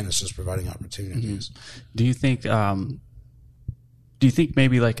problems. Again, it's just providing opportunities. Do you think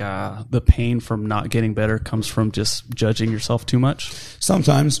maybe, like, the pain from not getting better comes from just judging yourself too much?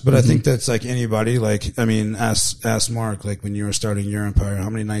 Sometimes, but I think that's like anybody. Like, I mean, ask Mark, like, when you were starting your empire, how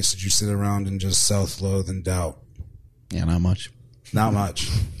many nights did you sit around and just self-loathe and doubt? Yeah, not much. Not much.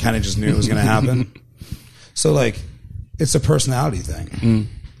 Kind of just knew it was going to happen. So, like, it's a personality thing.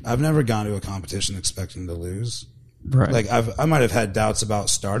 I've never gone to a competition expecting to lose. Right. Like, I might have had doubts about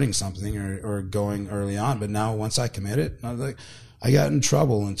starting something or going early on, but now once I commit it, I was like, I got in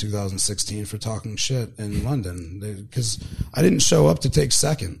trouble in 2016 for talking shit in London because I didn't show up to take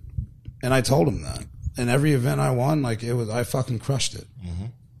second, and I told them that. And every event I won, like, I fucking crushed it.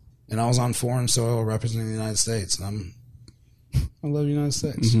 And I was on foreign soil representing the United States, and I love the United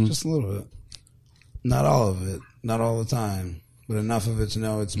States just a little bit. Not all of it, not all the time, but enough of it to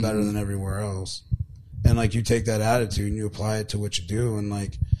know it's better than everywhere else. And, like, you take that attitude and you apply it to what you do, and,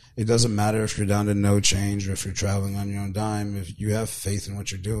 like, it doesn't matter if you're down to no change or if you're traveling on your own dime. If you have faith in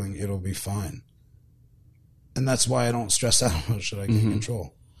what you're doing, it'll be fine. And that's why I don't stress out about shit I can't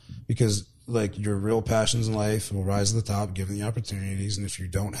control. Because, like, your real passions in life will rise to the top given the opportunities. And if you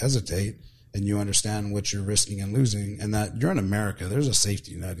don't hesitate and you understand what you're risking and losing, and that you're in America, there's a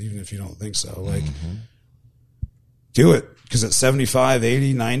safety net, even if you don't think so. Like, do it. Because at 75,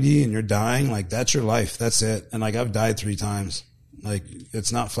 80, 90, and you're dying, like, that's your life. That's it. And, like, I've died 3 times. Like,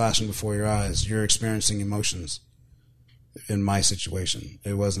 it's not flashing before your eyes. You're experiencing emotions in my situation.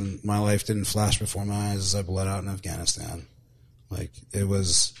 It wasn't, my life didn't flash before my eyes as I bled out in Afghanistan. Like, it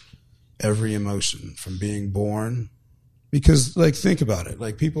was every emotion from being born. Because, like, think about it.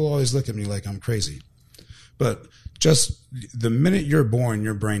 Like, people always look at me like I'm crazy. But just the minute you're born,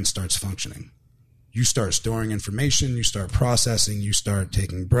 your brain starts functioning. You start storing information, you start processing, you start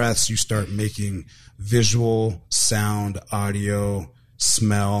taking breaths, you start making visual, sound, audio,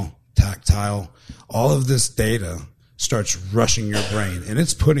 smell, tactile. All of this data starts rushing your brain, and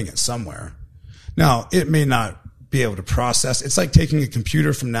it's putting it somewhere. Now, it may not be able to process. It's like taking a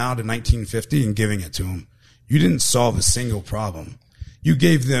computer from now to 1950 and giving it to them. You didn't solve a single problem. You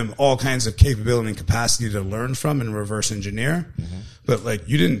gave them all kinds of capability and capacity to learn from and reverse engineer. But, like,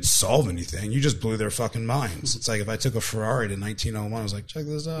 you didn't solve anything. You just blew their fucking minds. It's like if I took a Ferrari to 1901, I was like, check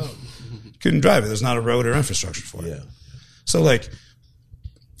this out. Couldn't drive it. There's not a road or infrastructure for it. So, like,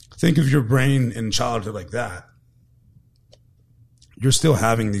 think of your brain in childhood like that. You're still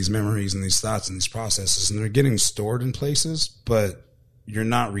having these memories and these thoughts and these processes, and they're getting stored in places, but you're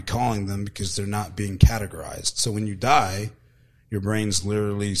not recalling them because they're not being categorized. So when you die, your brain's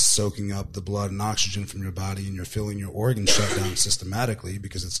literally soaking up the blood and oxygen from your body, and you're feeling your organs shut down systematically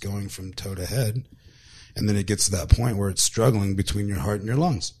because it's going from toe to head. And then it gets to that point where it's struggling between your heart and your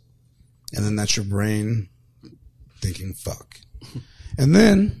lungs. And then that's your brain thinking, fuck. And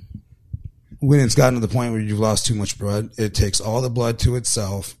then when it's gotten to the point where you've lost too much blood, it takes all the blood to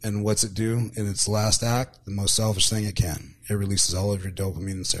itself. And what's it do in its last act? The most selfish thing it can. It releases all of your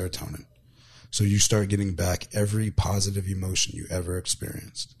dopamine and serotonin. So you start getting back every positive emotion you ever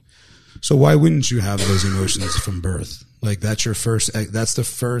experienced. So why wouldn't you have those emotions from birth? Like, that's the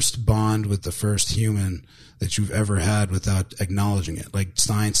first bond with the first human that you've ever had without acknowledging it. Like,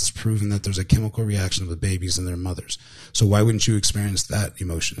 science has proven that there's a chemical reaction of the babies and their mothers. So why wouldn't you experience that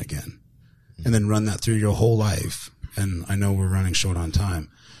emotion again? and then run that through your whole life. And I know we're running short on time.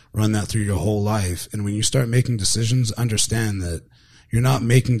 Run that through your whole life. And when you start making decisions, understand that you're not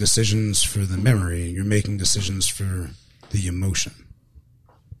making decisions for the memory. You're making decisions for the emotion.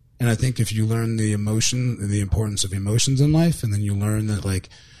 And I think if you learn the emotion and the importance of emotions in life, and then you learn that like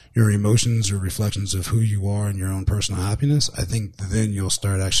your emotions are reflections of who you are and your own personal happiness, I think then you'll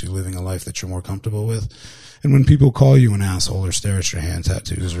start actually living a life that you're more comfortable with. And when people call you an asshole or stare at your hand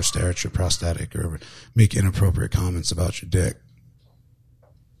tattoos or stare at your prosthetic or make inappropriate comments about your dick,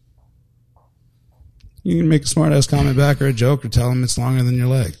 you can make a smart ass comment back or a joke or tell them it's longer than your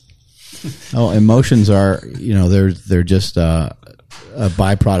leg. Oh, emotions are, they're just a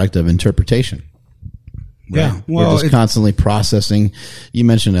byproduct of interpretation. Yeah. Right? We're just constantly processing. You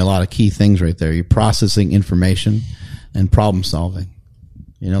mentioned a lot of key things right there. You're processing information and problem solving.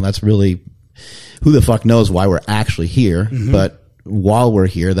 That's really, who the fuck knows why we're actually here, but while we're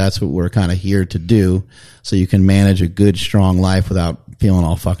here, that's what we're kind of here to do, so you can manage a good, strong life without feeling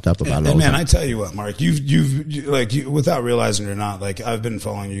all fucked up about it. And man, I tell you what, Mark, you without realizing it or not, like I've been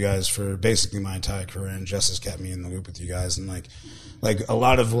following you guys for basically my entire career, and Jess has kept me in the loop with you guys, and like a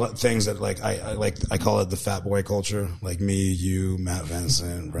lot of things that I call it the fat boy culture, like me, you, Matt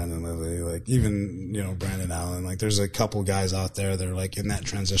Vincent, Brendan Lilly, like even Brandon Allen. Like there's a couple guys out there that are like in that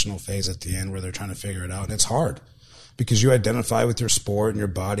transitional phase at the end where they're trying to figure it out, and it's hard. Because you identify with your sport and your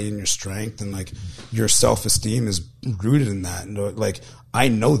body and your strength, and like your self-esteem is rooted in that. And like I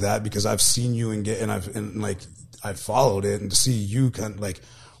know that because I've seen you I've followed it, and to see you kind of like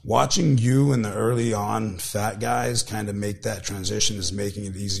watching you and the early on fat guys kind of make that transition is making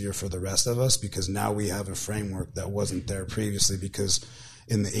it easier for the rest of us, because now we have a framework that wasn't there previously, because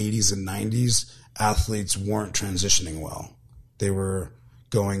in the 80s and 90s athletes weren't transitioning well. They were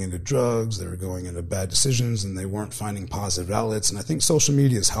going into drugs, they were going into bad decisions, and they weren't finding positive outlets. And I think social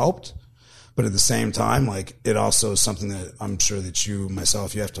media has helped, but at the same time, like it also is something that I'm sure that you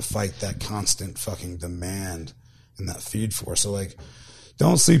have to fight that constant fucking demand and that feed for. So like,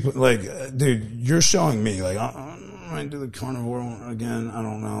 don't sleep, like, dude, you're showing me, like, I might do the carnivore one again. I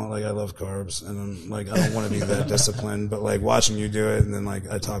don't know. Like, I love carbs, and I'm like, I don't want to be that disciplined, but like watching you do it, and then like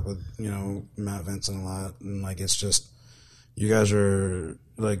I talk with, Matt Vincent a lot, and like, it's just, you guys are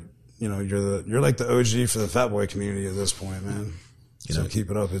like, you're like the OG for the fat boy community at this point, man. So keep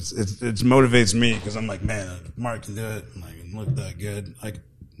it up. It motivates me, because I'm like, man, if Mark can do it, and like look that good, I could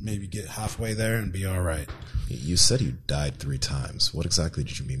maybe get halfway there and be all right. You said you died 3 times. What exactly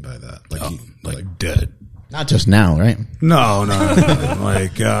did you mean by that? Like dead. Not just now, right? No.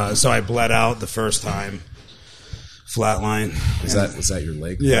 Like, so I bled out the first time. Flatline. Was that your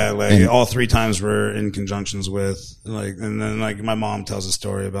leg? Yeah, like all 3 times were in conjunctions with like, and then like my mom tells a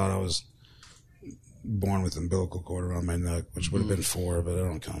story about I was born with umbilical cord around my neck, which would have been 4, but I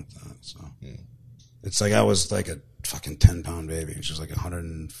don't count that. So it's like I was like a fucking 10-pound baby. She's like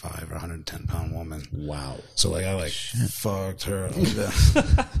 105 or 110-pound woman. Wow. So like I fucked her up.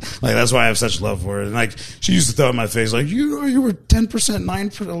 Like that's why I have such love for her. And like she used to throw in my face like, you were 10%,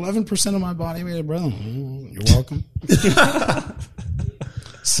 11% of my body weight, brother. You're welcome.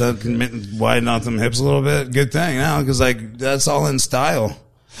 So widen out them hips a little bit. Good thing now, because like that's all in style.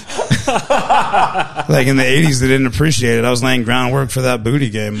 Like in the 80s, they didn't appreciate it. I was laying groundwork for that booty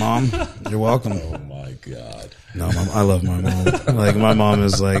game, Mom. You're welcome. Oh my God. No, I love my mom. Like my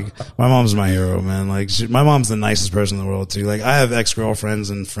mom's my hero, man. Like my mom's the nicest person in the world too. Like I have ex-girlfriends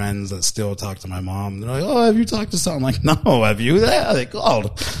and friends that still talk to my mom. They're like, "Oh, have you talked to someone?" I'm like, "No, have you?" That like, "Oh,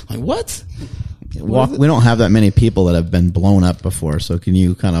 like what?" We don't have that many people that have been blown up before. So can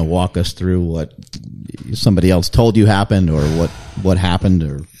you kind of walk us through what somebody else told you happened, or what happened,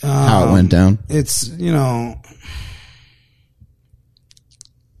 or how it went down? It's,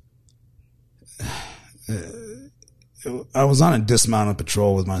 I was on a dismounted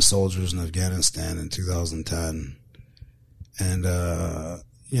patrol with my soldiers in Afghanistan in 2010. And,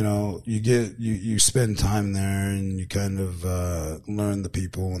 you spend time there, and you kind of learn the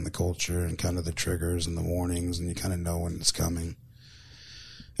people and the culture and kind of the triggers and the warnings, and you kind of know when it's coming.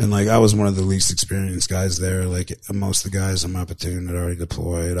 And like I was one of the least experienced guys there. Like most of the guys in my platoon had already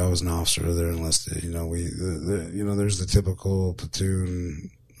deployed. I was an officer. They're enlisted. There's the typical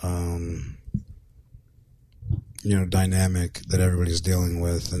platoon, dynamic that everybody's dealing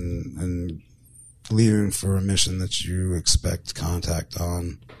with, and leaving for a mission that you expect contact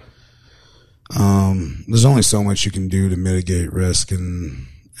on. There's only so much you can do to mitigate risk and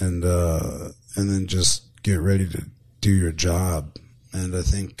then just get ready to do your job. And I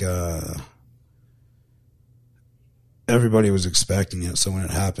think, everybody was expecting it. So when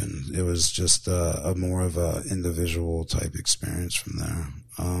it happened, it was just, a more of a individual type experience from there.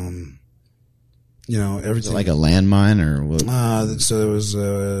 Everything like a landmine or what? So there was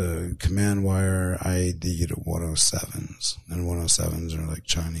a command wire IED to 107s, and 107s are like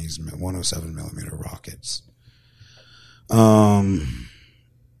Chinese 107 millimeter rockets. And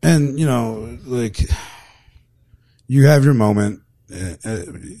like you have your moment,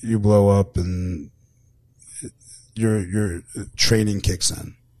 you blow up, and your training kicks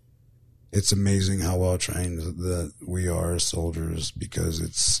in. It's amazing how well trained that we are as soldiers because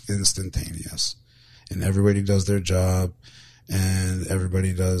it's instantaneous. And everybody does their job, and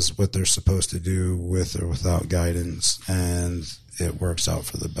everybody does what they're supposed to do with or without guidance, and it works out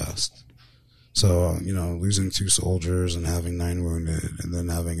for the best. So, losing 2 soldiers and having 9 wounded, and then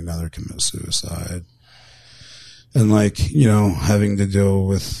having another commit suicide, and having to deal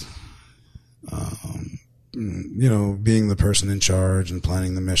with, being the person in charge and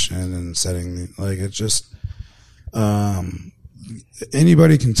planning the mission and setting it just,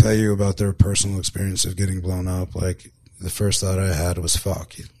 anybody can tell you about their personal experience of getting blown up. Like, the first thought I had was,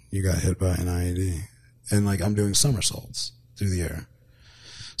 fuck, you got hit by an IED. And, I'm doing somersaults through the air.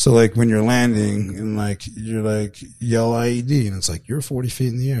 So, when you're landing and, you're yell IED, and it's you're 40 feet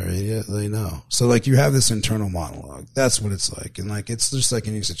in the air, idiot. They know. So, you have this internal monologue. That's what it's like. And, it's just like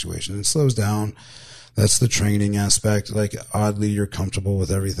any situation. It slows down. That's the training aspect. Oddly, you're comfortable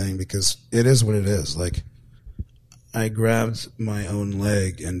with everything because it is what it is. I grabbed my own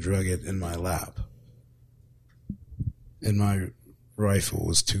leg and drug it in my lap. And my rifle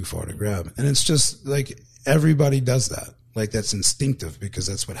was too far to grab. And it's just everybody does that. That's instinctive because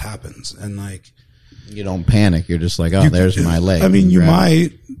that's what happens. And you don't panic. You're just there's my leg. I mean, you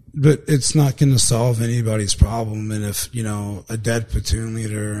might, but it's not going to solve anybody's problem. And if, a dead platoon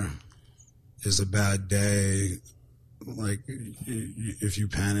leader is a bad day, if you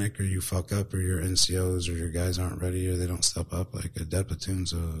panic or you fuck up or your NCOs or your guys aren't ready or they don't step up, a dead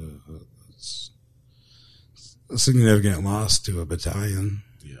platoon's a significant loss to a battalion.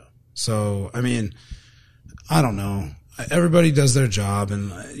 Yeah. So, I mean, I don't know. Everybody does their job,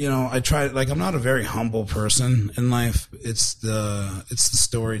 and I try. I'm not a very humble person in life. It's the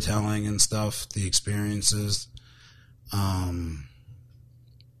storytelling and stuff, the experiences. I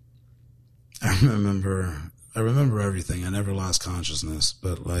remember everything. I never lost consciousness,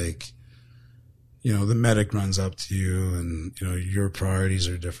 but the medic runs up to you and, your priorities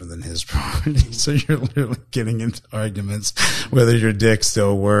are different than his priorities. So you're literally getting into arguments, whether your dick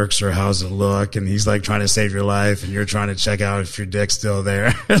still works or how's it look. And he's trying to save your life and you're trying to check out if your dick's still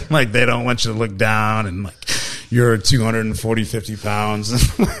there. They don't want you to look down and you're 50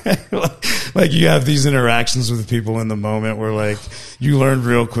 pounds. You have these interactions with people in the moment where you learn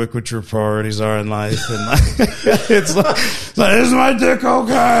real quick what your priorities are in life. And it's is my dick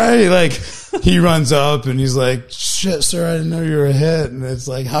okay? He runs up and he's shit, sir, I didn't know you were a hit. And it's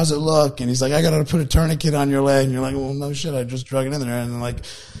how's it look? And he's I got to put a tourniquet on your leg. And you're well, no shit, I just drug it in there. And then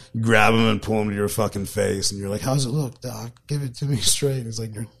grab him and pull him to your fucking face. And you're how's it look, doc? Give it to me straight. And he's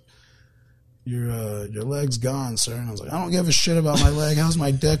your leg's gone, sir. And I was I don't give a shit about my leg. How's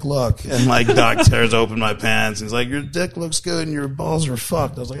my dick look? And Doc tears open my pants and he's your dick looks good and your balls are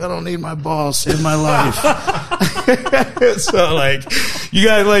fucked. I was I don't need my balls. Save my life. So you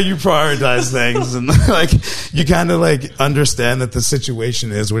guys you prioritize things and you kind of understand that the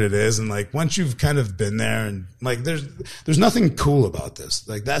situation is what it is. And once you've kind of been there and there's nothing cool about this.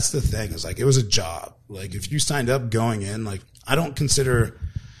 That's the thing is it was a job. If you signed up going in, I don't consider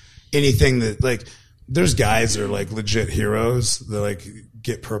anything that there's guys that are legit heroes that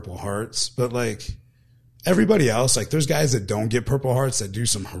get Purple Hearts, but everybody else, there's guys that don't get Purple Hearts that do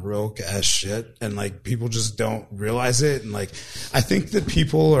some heroic ass shit, and people just don't realize it. And I think that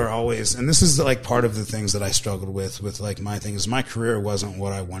people are always, and this is part of the things that I struggled with my thing is my career wasn't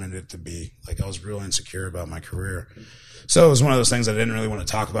what I wanted it to be. I was real insecure about my career. So it was one of those things I didn't really want to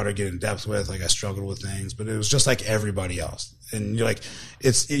talk about or get in depth with. I struggled with things, but it was just like everybody else. And you're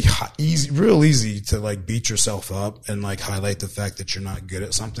it's easy, real easy to beat yourself up and highlight the fact that you're not good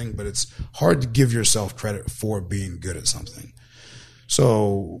at something, but it's hard to give yourself credit for being good at something.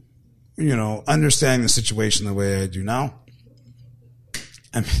 So, understanding the situation the way I do now,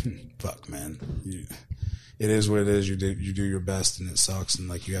 I mean, fuck, man. It is what it is. You do your best and it sucks.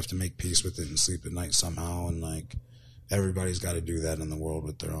 And you have to make peace with it and sleep at night somehow. And everybody's got to do that in the world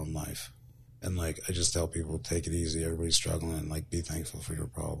with their own life. And I just tell people, take it easy. Everybody's struggling and be thankful for your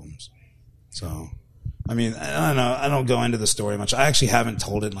problems. So, I mean, I don't know. I don't go into the story much. I actually haven't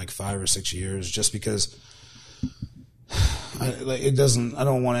told it in 5 or 6 years just because it doesn't, I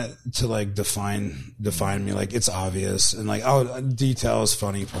don't want it to define me. It's obvious and details,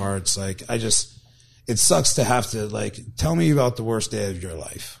 funny parts. It sucks to have to tell me about the worst day of your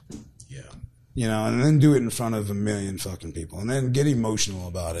life. Yeah. you know, and then do it in front of a million fucking people, and then get emotional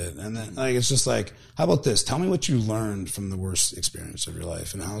about it. And then, like, it's just like, how about this? Tell me what you learned from the worst experience of your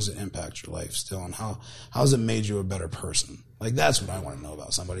life, and how does it impact your life still, and how has it made you a better person? Like, that's what I want to know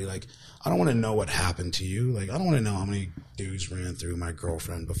about somebody. Like, I don't want to know what happened to you. Like, I don't want to know how many dudes ran through my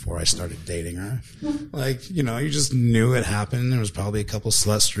girlfriend before I started dating her. Like, you know, you just knew it happened. There was probably a couple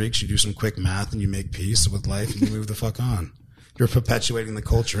slut streaks. You do some quick math and you make peace with life and you move the fuck on. You're perpetuating the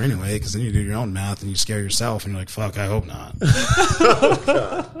culture anyway, because then you do your own math and you scare yourself and you're like, fuck, I hope not.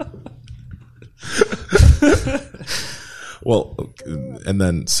 Well, and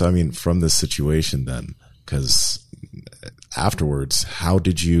then, so I mean, from this situation then, because afterwards,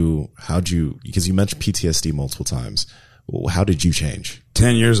 how'd you, because you mentioned PTSD multiple times, well, how did you change?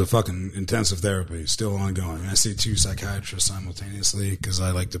 10 years of fucking intensive therapy, still ongoing. I see 2 psychiatrists simultaneously because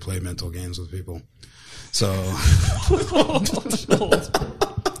I like to play mental games with people. So,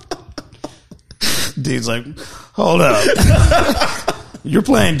 dude's like, hold up. You're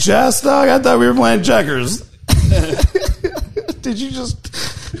playing chess, dog? I thought we were playing checkers. Did you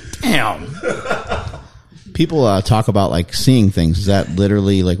just, damn. People talk about like seeing things. Is that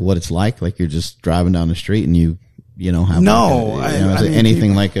literally like what it's like? Like you're just driving down the street and you know, have no, like is it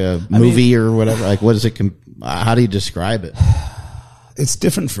anything like a movie or whatever? Like what is it? How do you describe it? It's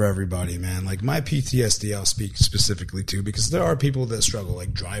different for everybody, man. Like my PTSD, I'll speak specifically to, because there are people that struggle,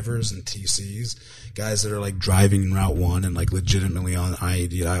 like drivers and TCs, guys that are like driving Route 1 and like legitimately on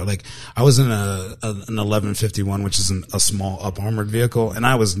IED. Like I was in an 1151, which is a small up armored vehicle, and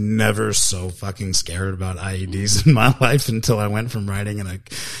I was never so fucking scared about IEDs in my life until I went from riding in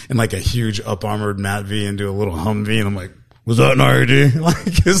like a huge up armored Mat V into a little Humvee, and I'm like, was that an IED?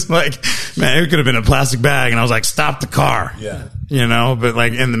 Like, it's like, man, it could have been a plastic bag. And I was like, stop the car. Yeah. You know, but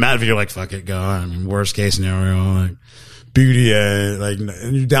like in the Mat V, you're like, fuck it, go. I mean, worst case scenario, like, booty, like,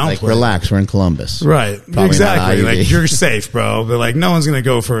 and you downplay. Like, relax, we're in Columbus. Right. Probably exactly. not IED. Like, you're safe, bro. But like, no one's going to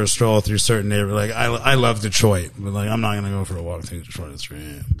go for a stroll through certain neighborhoods. Like, I love Detroit, but like, I'm not going to go for a walk through Detroit at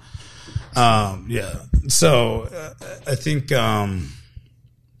 3 a.m. Yeah. So, I think,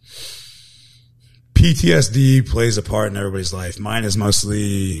 PTSD plays a part in everybody's life. Mine is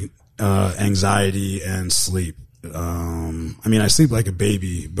mostly anxiety and sleep. I mean, I sleep like a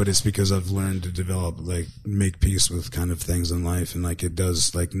baby, but it's because I've learned to develop, like, make peace with kind of things in life, and like it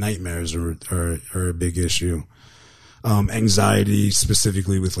does, like nightmares are a big issue. Anxiety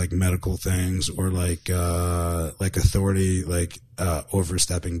specifically with like medical things or like authority, like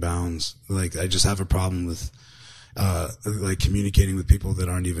overstepping bounds. Like I just have a problem with like communicating with people that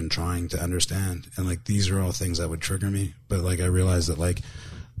aren't even trying to understand, and like these are all things that would trigger me. But like I realized that like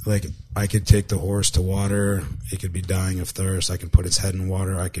I could take the horse to water, it could be dying of thirst, I could put its head in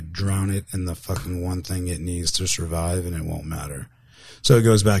water, I could drown it in the fucking one thing it needs to survive, and it won't matter. So it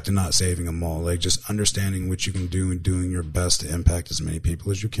goes back to not saving them all, like just understanding what you can do and doing your best to impact as many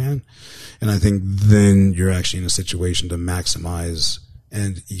people as you can. And I think then you're actually in a situation to maximize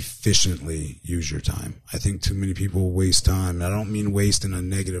and efficiently use your time. I think too many people waste time. I don't mean waste in a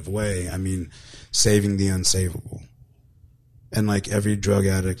negative way. I mean saving the unsavable. And like every drug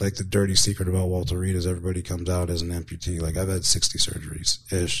addict, like the dirty secret about Walter Reed is everybody comes out as an amputee. Like I've had 60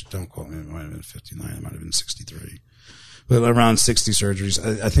 surgeries-ish. Don't quote me. It might have been 59. It might have been 63. But around 60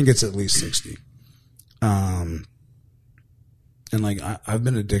 surgeries. I think it's at least 60. And like I've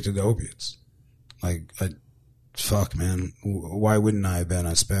been addicted to opiates. Like fuck, man. Why wouldn't I have been?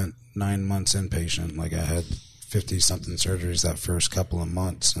 I spent 9 months inpatient. Like I had 50-something surgeries that first couple of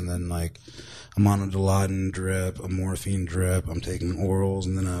months. And then like I'm on a Dilaudid drip, a morphine drip. I'm taking orals,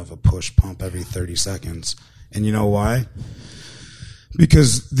 and then I have a push pump every 30 seconds. And you know why?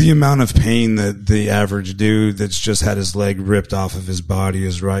 Because the amount of pain that the average dude that's just had his leg ripped off of his body,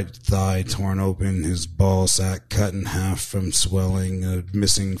 his right thigh torn open, his ball sack cut in half from swelling, a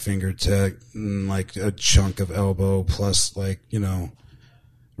missing fingertip, and like a chunk of elbow, plus like, you know,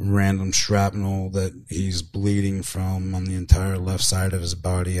 random shrapnel that he's bleeding from on the entire left side of his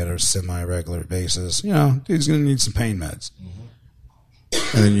body at a semi-regular basis. You know, dude's going to need some pain meds.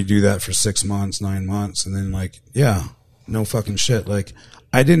 Mm-hmm. And then you do that for 6 months, 9 months, and then like, yeah, no fucking shit. Like,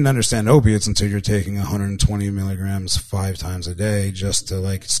 I didn't understand opiates until you're taking 120 milligrams 5 times a day just to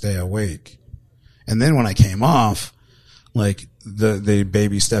like stay awake. And then when I came off, like they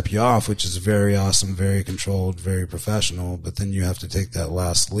baby step you off, which is very awesome, very controlled, very professional, but then you have to take that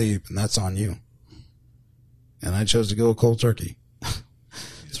last sleep, and that's on you. And I chose to go cold turkey.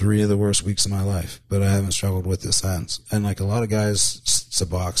 3 of the worst weeks of my life, but I haven't struggled with this since. And like a lot of guys,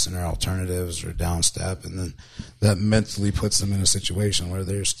 Suboxone or alternatives or downstep, and then that mentally puts them in a situation where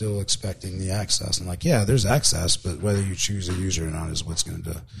they're still expecting the access. And like, yeah, there's access, but whether you choose to use it or not is what's going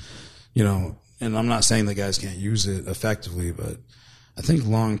to you know, and I'm not saying that guys can't use it effectively, but I think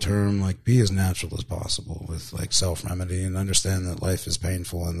long term, like, be as natural as possible with like self remedy, and understand that life is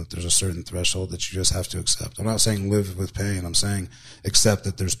painful and that there's a certain threshold that you just have to accept. I'm not saying live with pain. I'm saying accept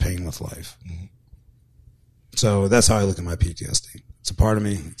that there's pain with life. Mm-hmm. So that's how I look at my PTSD. It's a part of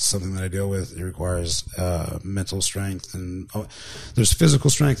me. It's something that I deal with. It requires mental strength, and there's physical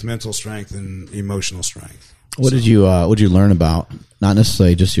strength, mental strength, and emotional strength. What did you learn about, not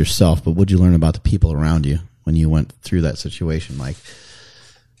necessarily just yourself, but what did you learn about the people around you when you went through that situation? Like,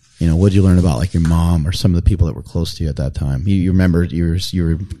 you know, what did you learn about like your mom or some of the people that were close to you at that time? You remember you were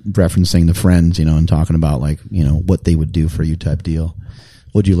referencing the friends, you know, and talking about like, you know, what they would do for you type deal.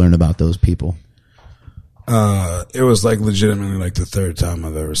 What did you learn about those people? It was like legitimately like the third time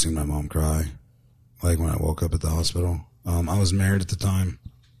I've ever seen my mom cry. Like when I woke up at the hospital. I was married at the time.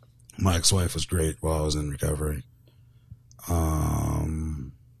 My ex-wife was great while I was in recovery.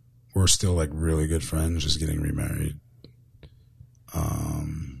 We're still like really good friends, just getting remarried.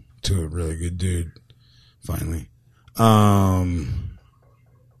 To a really good dude, finally. And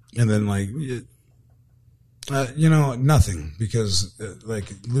then like, you know, nothing, because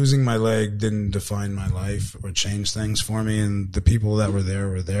like losing my leg didn't define my life or change things for me. And the people that were there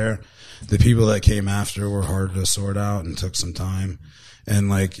were there. The people that came after were hard to sort out and took some time. And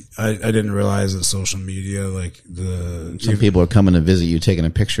like, I didn't realize that social media, like some people are coming to visit you, taking a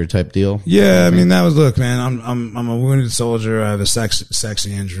picture type deal. Yeah. I mean, that was, look, man, I'm a wounded soldier. I have a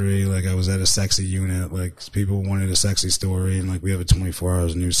sexy injury. Like I was at a sexy unit. Like people wanted a sexy story, and like we have a 24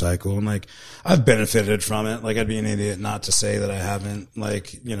 hours news cycle, and like I've benefited from it. Like I'd be an idiot not to say that I haven't,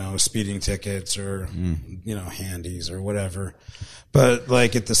 like, you know, speeding tickets or, you know, handies or whatever. But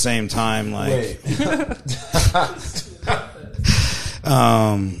like at the same time, like,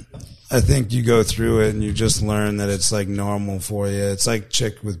 I think you go through it and you just learn that it's like normal for you. It's like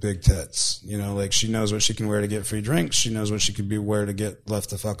chick with big tits, you know, like she knows what she can wear to get free drinks. She knows what she could wear to get left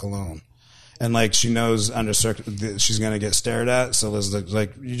the fuck alone. And like, she knows she's going to get stared at. So there's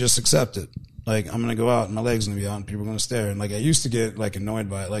like, you just accept it. Like, I'm going to go out and my leg's going to be out and people are going to stare. And like, I used to get like annoyed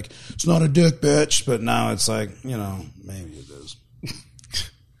by it. Like, it's not a dick, bitch. But now it's like, you know, maybe it is.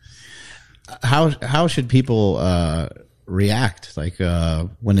 How should people, react like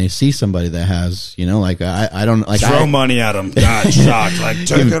when they see somebody that has, you know, like I don't like throw money at them. God, shocked. Like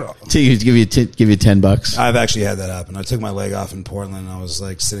give you $10. I've actually had that happen. I took my leg off in Portland. And I was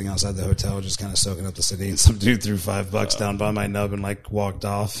like sitting outside the hotel, just kind of soaking up the city, and some dude threw $5 down by my nub and like walked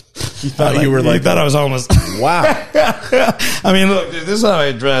off. You thought you were like, thought I was almost wow. I mean, look, dude, this is how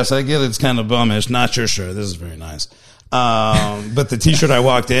I dress. I get it's kind of bummish. Not your shirt. This is very nice. But the t-shirt I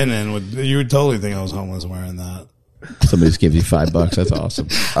walked in you would totally think I was homeless wearing that. Somebody just gives you $5. That's awesome.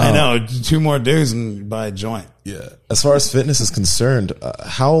 I know. 2 more dudes and buy a joint. Yeah. As far as fitness is concerned,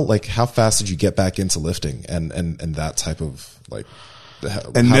 how fast did you get back into lifting and that type of like?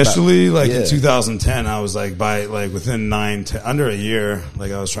 Initially, in 2010, I was like within under a year,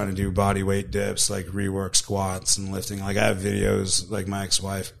 like I was trying to do body weight dips, like rework squats and lifting. Like I have videos, like my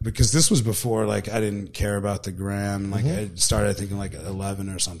ex-wife, because this was before like I didn't care about the gram. Like I started thinking like 11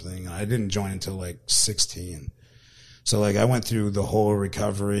 or something. I didn't join until like 16. So like I went through the whole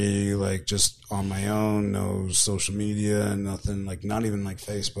recovery, like just on my own, no social media, nothing, like not even like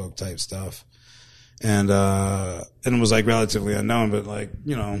Facebook type stuff. And it was like relatively unknown, but like,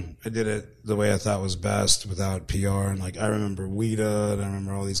 you know, I did it the way I thought was best without PR. And like, I remember Weeda, and I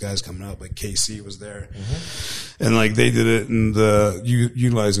remember all these guys coming up, like KC was there. And like they did it in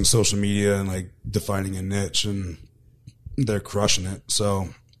utilizing social media and like defining a niche, and they're crushing it. So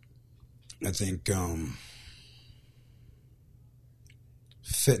I think,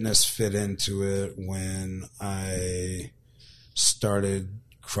 fitness fit into it when I started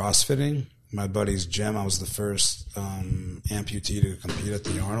CrossFitting. My buddy's gym, I was the first amputee to compete at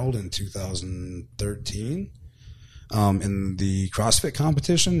the Arnold in 2013 in the CrossFit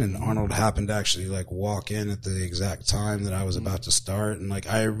competition, and Arnold happened to actually like walk in at the exact time that I was about to start. And like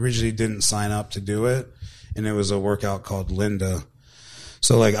I originally didn't sign up to do it, and it was a workout called Linda.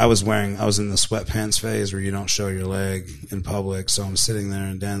 So like I was in the sweatpants phase where you don't show your leg in public. So I'm sitting there,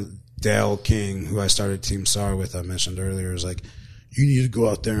 and Dale King, who I started Team SAR with, I mentioned earlier, was like, you need to go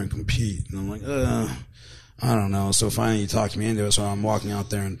out there and compete. And I'm like, I don't know. So finally he talked me into it. So I'm walking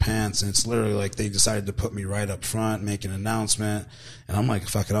out there in pants, and it's literally like they decided to put me right up front, make an announcement. And I'm like,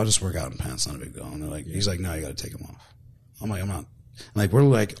 fuck it, I'll just work out in pants. Not a big deal. And they're like, he's like, no, you got to take them off. I'm like, I'm not. Like we're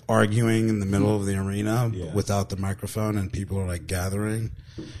like arguing in the middle of the arena without the microphone, and people are like gathering,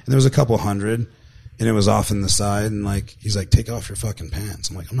 and there was a couple hundred, and it was off in the side, and like he's like, take off your fucking pants.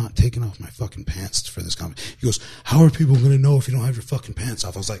 I'm like, I'm not taking off my fucking pants for this comedy. He goes, how are people gonna know if you don't have your fucking pants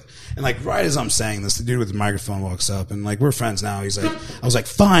off? I was like, and like right as I'm saying this, the dude with the microphone walks up, and like we're friends now. He's like, I was like,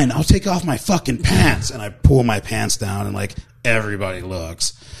 fine, I'll take off my fucking pants, and I pull my pants down, and like everybody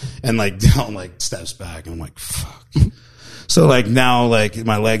looks, and like Dylan like steps back, and I'm like, fuck. So like now like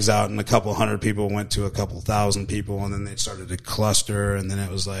my leg's out, and a couple hundred people went to a couple thousand people, and then they started to cluster, and then it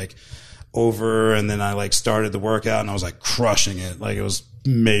was like over, and then I like started the workout, and I was like crushing it, like it was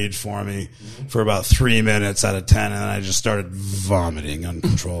made for me for about 3 minutes out of 10, and then I just started vomiting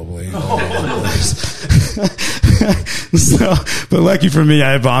uncontrollably. So, but lucky for me,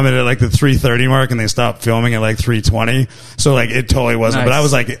 I vomited at like the 3:30 mark, and they stopped filming at like 3:20. So like it totally wasn't. Nice. But I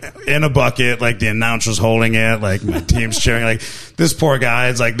was like in a bucket, like the announcer's holding it, like my team's cheering. Like this poor guy,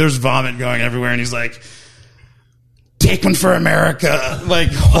 it's like there's vomit going everywhere, and he's like, take one for America,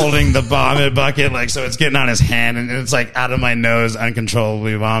 like holding the vomit bucket, like so it's getting on his hand, and it's like out of my nose,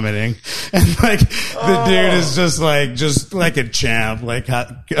 uncontrollably vomiting, and like the dude is just like a champ, like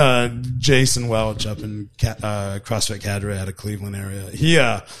Jason Welch up in CrossFit Cadre out of Cleveland area. He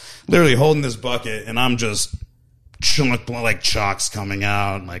literally holding this bucket, and I'm just like chalk's coming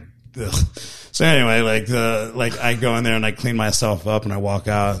out, like ugh. So anyway, like I go in there and I clean myself up, and I walk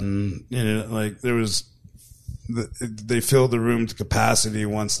out, and you know, like there was. They filled the room to capacity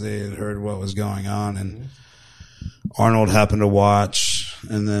once they had heard what was going on, and Arnold happened to watch,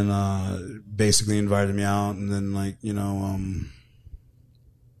 and then basically invited me out, and then like you know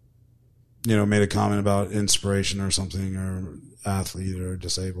made a comment about inspiration or something, or athlete or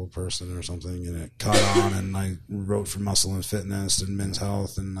disabled person or something, and it caught on, and I wrote for Muscle and Fitness and Men's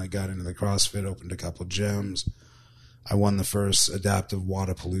Health, and I got into the CrossFit, opened a couple of gyms. I won the first adaptive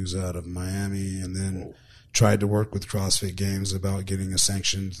Wadapalooza out of Miami, and then tried to work with CrossFit Games about getting a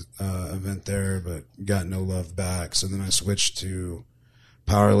sanctioned event there, but got no love back. So then I switched to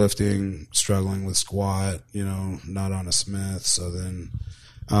powerlifting, struggling with squat, you know, not on a Smith. So then,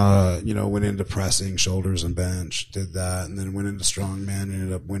 went into pressing, shoulders, and bench, did that, and then went into strongman,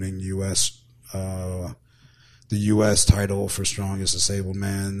 ended up winning the U.S. title for strongest disabled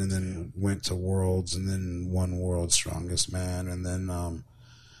man, and then went to Worlds, and then won World's strongest man, and then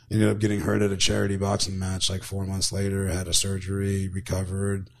ended up getting hurt at a charity boxing match like 4 months later, had a surgery,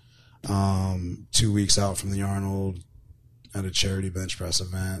 recovered, 2 weeks out from the Arnold at a charity bench press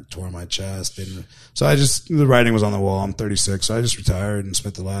event, tore my chest. So the writing was on the wall. I'm 36, so I just retired and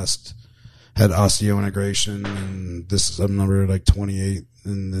had osteointegration, and I'm number like 28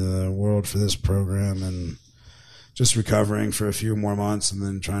 in the world for this program, and just recovering for a few more months, and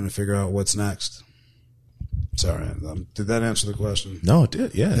then trying to figure out what's next. Sorry, did that answer the question? No, it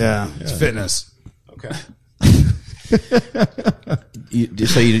did. Yeah. It's fitness. Okay.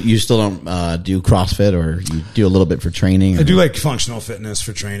 So you still don't do CrossFit, or you do a little bit for training? I do like functional fitness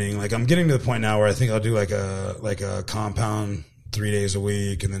for training. Like I'm getting to the point now where I think I'll do like a compound 3 days a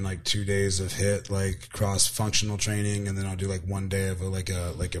week, and then like 2 days of HIIT, like cross functional training, and then I'll do like 1 day of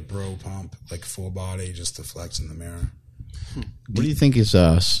a bro pump, like full body, just to flex in the mirror. What do you think is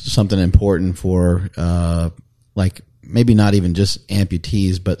something important for like maybe not even just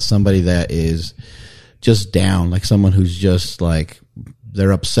amputees, but somebody that is just down, like someone who's just like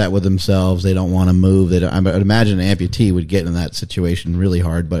they're upset with themselves, they don't want to move. I would imagine an amputee would get in that situation really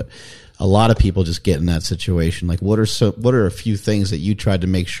hard, but a lot of people just get in that situation. Like what are a few things that you tried to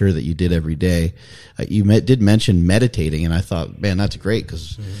make sure that you did every day? You did mention meditating, and I thought, man, that's great,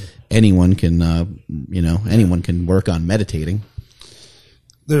 because anyone can work on meditating.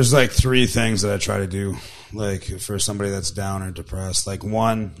 There's like 3 things that I try to do, like for somebody that's down or depressed. Like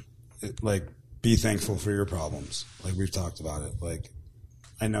one, like be thankful for your problems. Like we've talked about it. Like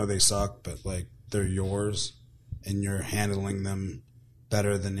I know they suck, but like they're yours, and you're handling them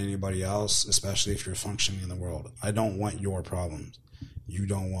better than anybody else, especially if you're functioning in the world. I don't want your problems. You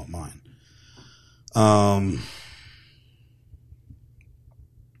don't want mine.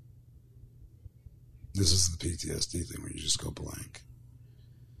 This is the PTSD thing where you just go blank.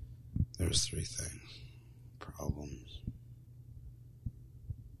 There's 3 things. Problems.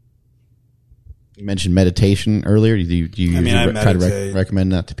 You mentioned meditation earlier. Do you try to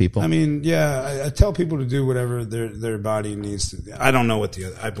recommend that to people? I mean, yeah, I tell people to do whatever their body needs to. I don't know what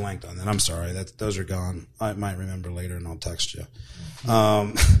I blanked on that. I'm sorry. Those are gone. I might remember later, and I'll text you.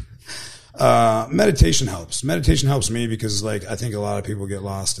 Meditation helps. Meditation helps me because, like, I think a lot of people get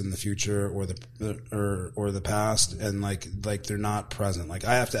lost in the future or the past, and like they're not present. Like,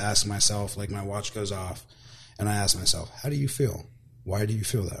 I have to ask myself, like, my watch goes off, and I ask myself, how do you feel? Why do you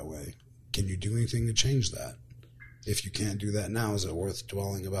feel that way? Can you do anything to change that? If you can't do that now, is it worth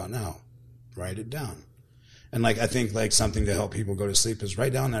dwelling about now? write it down. And like, I think like something to help people go to sleep is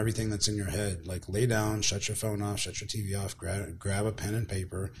write down everything that's in your head. Like lay down, shut your phone off, shut your TV off, grab a pen and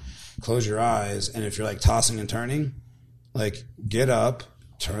paper, close your eyes. And if you're like tossing and turning, like get up,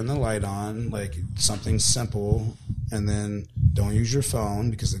 turn the light on, like something simple, and then don't use your phone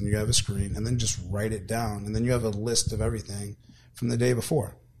because then you have a screen, and then just write it down. And then you have a list of everything from the day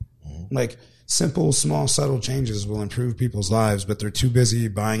before. Like simple, small, subtle changes will improve people's lives, but they're too busy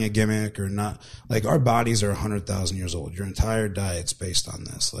buying a gimmick or not. Like our bodies are 100,000 years old. Your entire diet's based on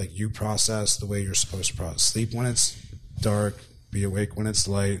this. Like you process the way you're supposed to process. Sleep when it's dark, be awake when it's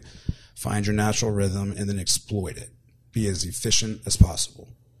light, find your natural rhythm, and then exploit it. Be as efficient as possible.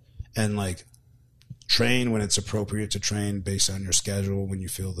 And like train when it's appropriate to train based on your schedule when you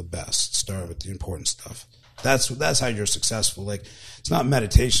feel the best. Start with the important stuff. That's how you're successful. Like it's not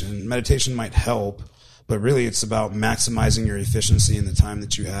meditation. Meditation might help, but really it's about maximizing your efficiency in the time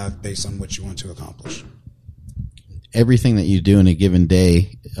that you have based on what you want to accomplish. Everything that you do in a given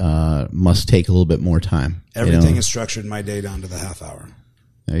day must take a little bit more time. Everything is structured my day down to the half hour.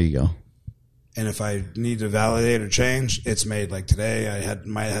 There you go. And if I need to validate or change, it's made. Like today,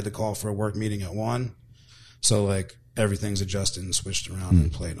 might have had to call for a work meeting at 1. So like everything's adjusted and switched around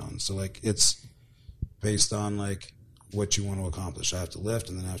and played on. So like it's based on like what you want to accomplish. I have to lift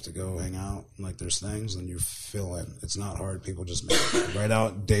and then I have to go hang out. And like there's things and you fill in. It's not hard. People just write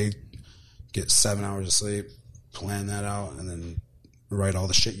out day, get 7 hours of sleep, plan that out, and then write all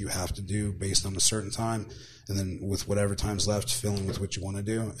the shit you have to do based on a certain time. And then with whatever time's left, fill in with what you want to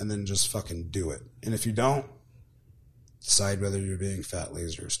do, and then just fucking do it. And if you don't, decide whether you're being fat,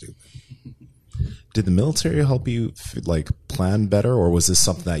 lazy, or stupid. Did the military help you like plan better, or was this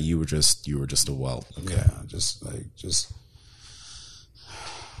something that you were just a well? Okay. Yeah, just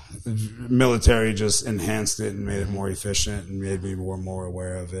military just enhanced it and made it more efficient and made me more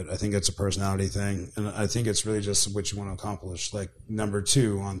aware of it. I think it's a personality thing, and I think it's really just what you want to accomplish. Like number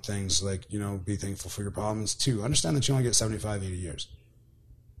 2 on things like, be thankful for your problems. 2, understand that you only get 75, 80 years.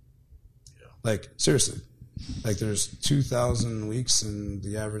 Yeah. Like seriously, like there's 2,000 weeks in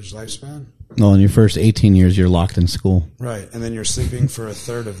the average lifespan. Well, in your first 18 years, you're locked in school. Right, and then you're sleeping for a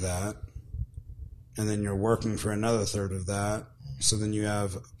third of that, and then you're working for another third of that. So then you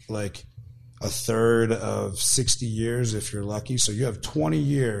have like a third of 60 years if you're lucky. So you have 20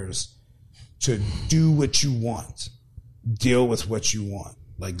 years to do what you want, deal with what you want.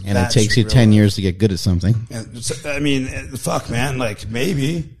 Like, and it takes you 10 years to get good at something. And I mean, fuck, man. Like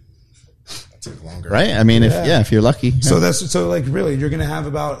maybe. Take longer. Right? I mean, if you're lucky. So like really you're going to have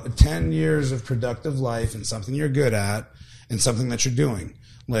about 10 years of productive life and something you're good at and something that you're doing.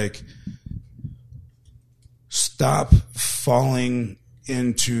 Like stop falling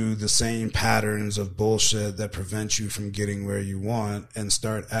into the same patterns of bullshit that prevent you from getting where you want and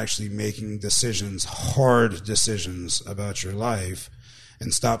start actually making decisions, hard decisions about your life,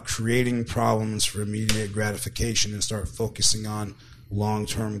 and stop creating problems for immediate gratification and start focusing on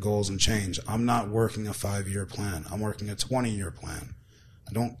long-term goals and change. I'm not working a 5-year plan. I'm working a 20-year plan.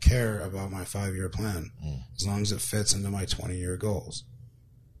 I don't care about my 5-year plan as long as it fits into my 20-year goals.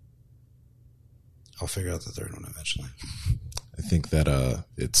 I'll figure out the third one eventually. I think that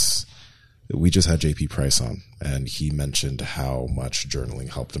we just had JP Price on, and he mentioned how much journaling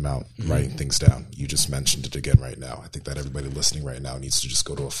helped him out, writing things down. You just mentioned it again right now. I think that everybody listening right now needs to just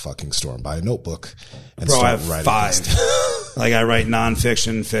go to a fucking store and buy a notebook and start writing. I have 5. Like I write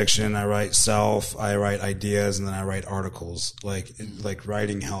nonfiction, fiction, I write self, I write ideas, and then I write articles. Like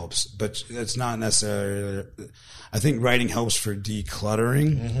writing helps, but it's not necessarily. I think writing helps for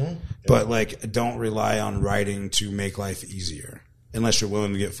decluttering, but like don't rely on writing to make life easier. Unless you're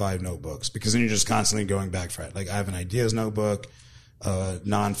willing to get 5 notebooks, because then you're just constantly going back for it. Like I have an ideas notebook,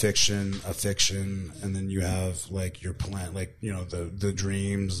 nonfiction, a fiction, and then you have like your plan, like the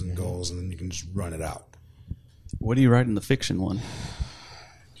dreams and goals, and then you can just run it out. What do you write in the fiction one?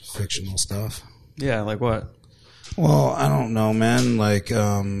 Fictional stuff. Yeah, like what? Well, I don't know, man. Like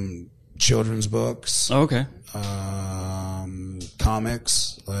children's books. Oh, okay.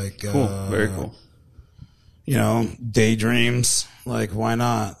 Comics. Like cool. Very cool. Daydreams. Like, why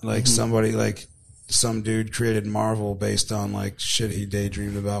not? Like, somebody, like, some dude created Marvel based on, like, shit he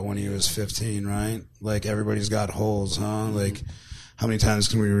daydreamed about when he was 15, right? Like, everybody's got holes, huh? Like, how many times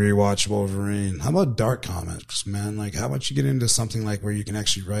can we rewatch Wolverine? How about dark comics, man? Like, how about you get into something, like, where you can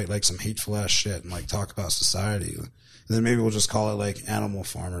actually write, like, some hateful-ass shit and, like, talk about society? And then maybe we'll just call it, like, Animal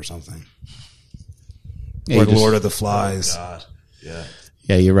Farm or something. Yeah, or Lord of the Flies. Oh, God. Yeah.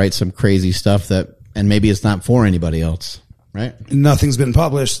 Yeah, you write some crazy stuff and maybe it's not for anybody else. right? Nothing's been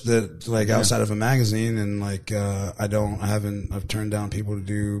published that like outside of a magazine, and like I've turned down people to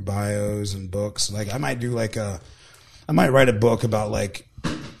do bios and books. Like I might write a book about like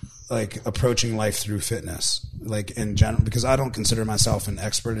approaching life through fitness, like in general, because I don't consider myself an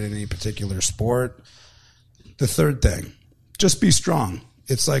expert in any particular sport. The third thing, just be strong.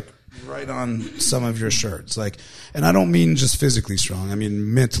 It's like right on some of your shirts. Like, and I don't mean just physically strong. I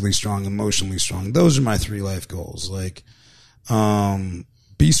mean mentally strong, emotionally strong. Those are my 3 life goals. Like,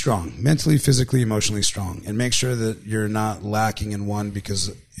 be strong, mentally, physically, emotionally strong, and make sure that you're not lacking in one,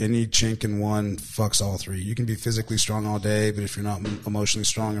 because any chink in one fucks all 3. You can be physically strong all day, but if you're not emotionally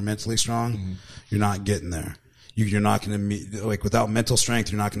strong or mentally strong, you're not getting there. You're not going to meet, like, without mental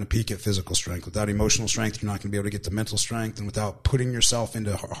strength, you're not going to peak at physical strength. Without emotional strength, you're not going to be able to get to mental strength. And without putting yourself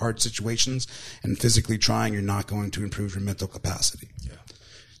into hard situations and physically trying, you're not going to improve your mental capacity. Yeah.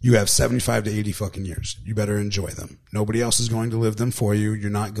 You have 75 to 80 fucking years. You better enjoy them. Nobody else is going to live them for you.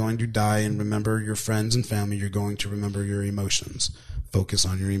 You're not going to die and remember your friends and family. You're going to remember your emotions. Focus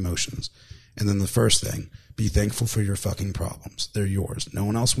on your emotions. And then the first thing, be thankful for your fucking problems. They're yours. No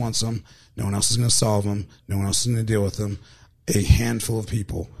one else wants them. No one else is going to solve them. No one else is going to deal with them. A handful of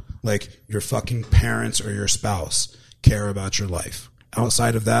people, like your fucking parents or your spouse, care about your life.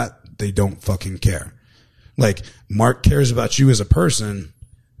 Outside of that, they don't fucking care. Like, Mark cares about you as a person,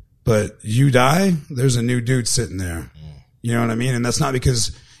 but you die, there's a new dude sitting there. You know what I mean? And that's not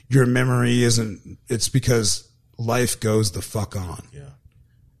because your memory isn't, it's because life goes the fuck on. Yeah.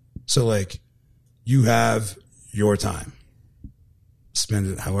 So, like, you have your time.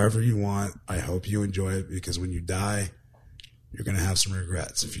 Spend it however you want. I hope you enjoy it, because when you die, you're going to have some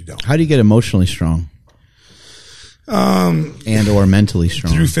regrets if you don't. How do you get emotionally strong? And or mentally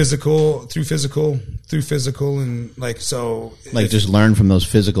strong? Through physical, and like, so. Like, just learn from those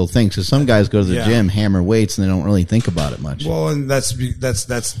physical things. Because some guys go to the gym, hammer weights, and they don't really think about it much. Well, and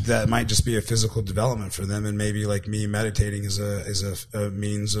that might just be a physical development for them, and maybe like me, meditating is a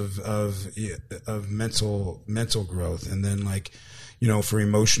means of mental growth, and then like, you know, for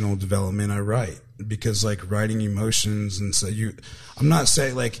emotional development, I write, because like writing emotions, and so I'm not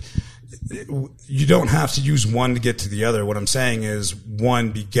saying like, you don't have to use one to get to the other. What I'm saying is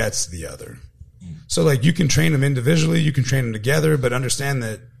one begets the other. So like, you can train them individually, you can train them together, but understand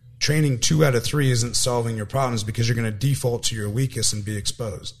that training 2 out of 3 isn't solving your problems, because you're going to default to your weakest and be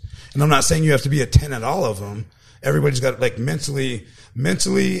exposed. And I'm not saying you have to be a 10 at all of them. Everybody's got, like, mentally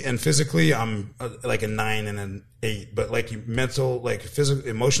and physically, I'm like a 9 and an 8, but like mental, like physical,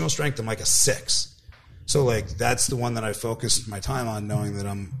 emotional strength, I'm like a 6. So like, that's the one that I focus my time on, knowing that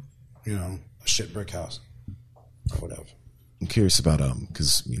I'm, you know, a shit brick house or whatever. I'm curious about,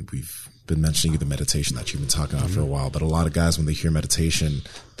 because we've been mentioning the meditation that you've been talking about for a while, but a lot of guys, when they hear meditation,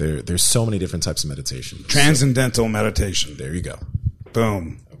 there's so many different types of meditation. Transcendental meditation. There you go.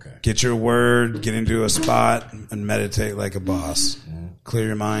 Boom. Okay. Get your word, get into a spot, and meditate like a boss. Clear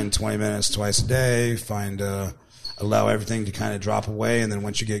your mind 20 minutes twice a day. Allow everything to kind of drop away, and then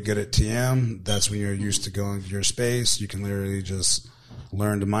once you get good at TM, that's when you're used to going to your space. You can literally just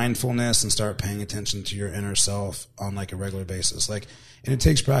learn to mindfulness and start paying attention to your inner self on like a regular basis. Like, and it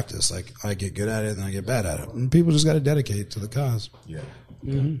takes practice. Like, I get good at it and I get bad at it. And people just got to dedicate to the cause. Yeah.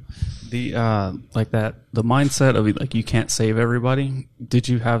 Mm-hmm. The the mindset of like, you can't save everybody. Did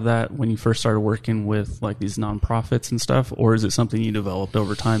you have that when you first started working with like these nonprofits and stuff, or is it something you developed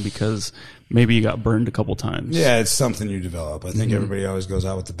over time because maybe you got burned a couple times? Yeah, it's something you develop. I think everybody always goes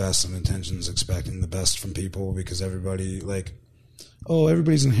out with the best of intentions, expecting the best from people, because everybody like, oh,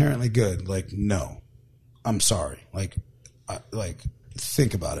 everybody's inherently good. Like, no, I'm sorry. Like,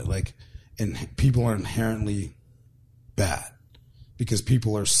 think about it. Like, and people are inherently bad, because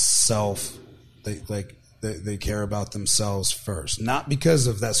people are they care about themselves first. Not because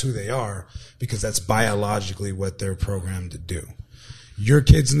of that's who they are, because that's biologically what they're programmed to do. Your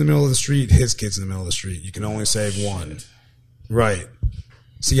kid's in the middle of the street, his kid's in the middle of the street. You can only save one. Right.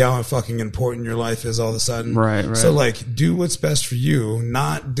 See how fucking important your life is all of a sudden? Right. So, like, do what's best for you,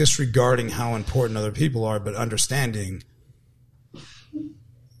 not disregarding how important other people are, but understanding,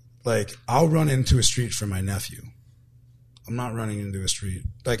 like, I'll run into a street for my nephew. I'm not running into a street.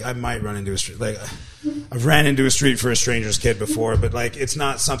 Like, I might run into a street. Like, I've ran into a street for a stranger's kid before, but, like, it's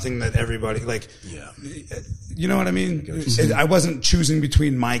not something that everybody, like, you know what I mean? I wasn't choosing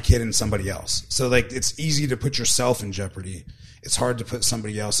between my kid and somebody else. So, like, it's easy to put yourself in jeopardy. It's hard to put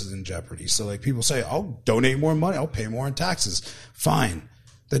somebody else's in jeopardy. So, like, people say, I'll donate more money. I'll pay more in taxes. Fine.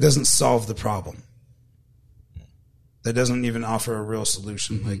 That doesn't solve the problem. That doesn't even offer a real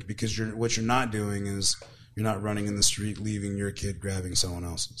solution. Like, because what you're not doing is you're not running in the street, leaving your kid grabbing someone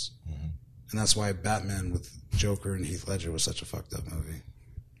else's. And that's why Batman with Joker and Heath Ledger was such a fucked up movie.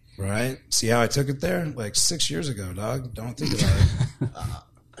 Right? See how I took it there? Like 6 years ago, dog. Don't think about it.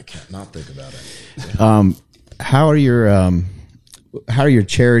 I can't not think about it. How are your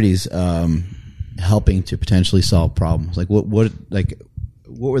charities helping to potentially solve problems? Like what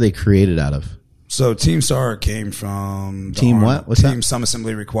were they created out of? So Team SAR came from Team what? What's Team that? Some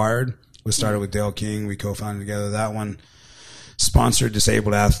Assembly Required. We started with Dale King. We co-founded together that one. Sponsored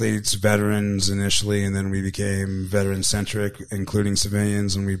disabled athletes, veterans initially, and then we became veteran-centric, including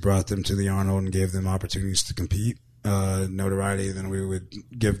civilians, and we brought them to the Arnold and gave them opportunities to compete, notoriety. Then we would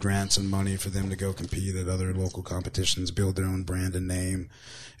give grants and money for them to go compete at other local competitions, build their own brand and name.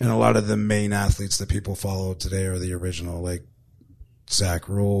 And a lot of the main athletes that people follow today are the original, like Zach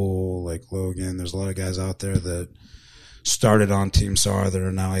Rule, like Logan. There's a lot of guys out there that started on Team SAR that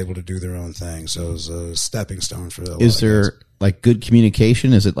are now able to do their own thing. So it was a stepping stone for a lot Is of there guys. like good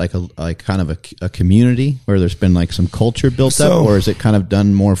communication? Is it like kind of a community where there's been like some culture built up, or is it kind of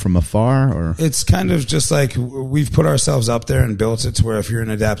done more from afar? Or It's kind of just like we've put ourselves up there and built it to where if you're an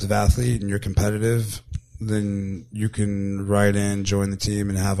adaptive athlete and you're competitive, then you can write in, join the team,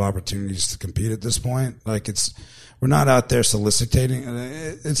 and have opportunities to compete at this point. Like we're not out there soliciting.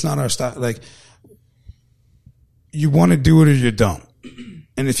 It's not our style. Like, you want to do it or you don't.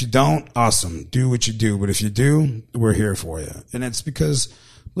 And if you don't, awesome. Do what you do. But if you do, we're here for you. And it's because,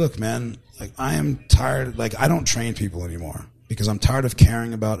 look, man, like I am tired. Like I don't train people anymore because I'm tired of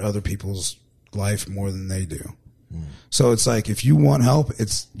caring about other people's life more than they do. So it's like, if you want help,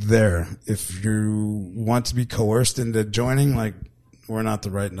 it's there. If you want to be coerced into joining, like, we're not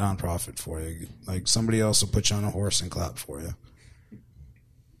the right nonprofit for you. Like, somebody else will put you on a horse and clap for you.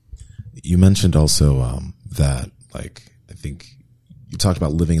 You mentioned also that, like, I think you talked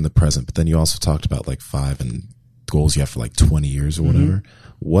about living in the present, but then you also talked about like 5 and goals you have for like 20 years or whatever. Mm-hmm.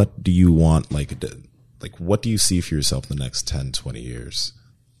 What do you want? Like, what do you see for yourself in the next 10, 20 years?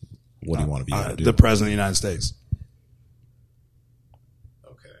 What do you want to be able to do? The president of the United States.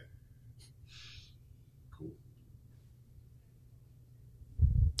 Okay. Cool.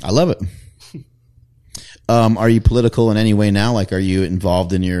 I love it. Are you political in any way now? Like, are you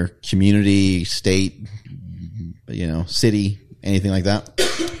involved in your community, state, city, anything like that?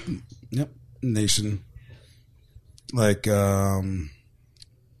 Yep. Nation. Like, I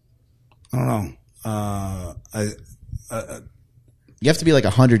don't know. You have to be like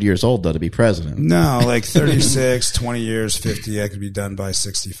 100 years old, though, to be president. No, like 36, 20 years, 50. I could be done by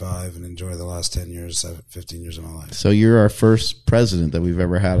 65 and enjoy the last 10 years, 15 years of my life. So you're our first president that we've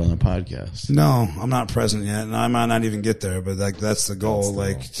ever had on a podcast. No, I'm not president yet, and I might not even get there, but like that's the goal,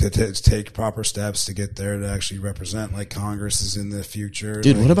 to take proper steps to get there to actually represent. Like Congress is in the future.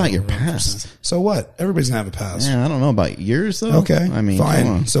 Dude, like, what about your past? So what? Everybody's going to have a past. Yeah, I don't know about yours, though. Okay. I mean,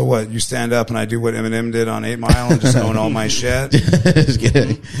 fine. So what? You stand up and I do what Eminem did on 8 Mile and just own all my shit?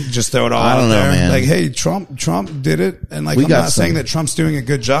 Just throw it all out there. Man. Like, hey, Trump did it, and like I'm not saying that Trump's doing a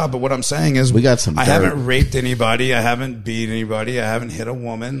good job, but what I'm saying is I haven't raped anybody, I haven't beat anybody, I haven't hit a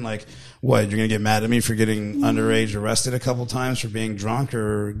woman. Like, what? You're gonna get mad at me for getting underage arrested a couple times for being drunk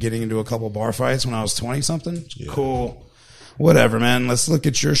or getting into a couple bar fights when I was 20 something? Yeah. Cool. Whatever, man. Let's look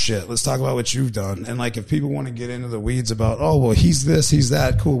at your shit. Let's talk about what you've done. And like, if people want to get into the weeds about, oh, well, he's this, he's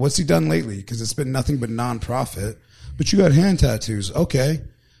that, cool. What's he done lately? Because it's been nothing but nonprofit. But you got hand tattoos. Okay.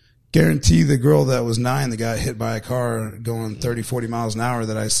 Guarantee the girl that was 9 that got hit by a car going 30, 40 miles an hour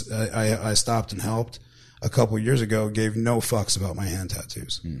that I stopped and helped a couple of years ago gave no fucks about my hand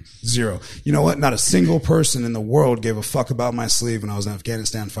tattoos. Zero. You know what? Not a single person in the world gave a fuck about my sleeve when I was in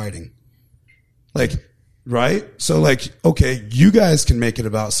Afghanistan fighting. Like, right? So like, okay, you guys can make it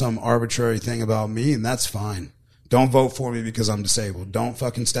about some arbitrary thing about me, and that's fine. Don't vote for me because I'm disabled. Don't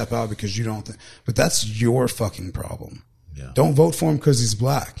fucking step out because you don't but that's your fucking problem. Yeah. Don't vote for him because he's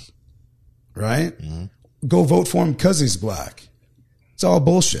black. Right? Mm-hmm. Go vote for him because he's black. It's all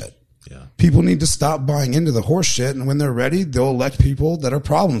bullshit. Yeah. People need to stop buying into the horse shit, and when they're ready, they'll elect people that are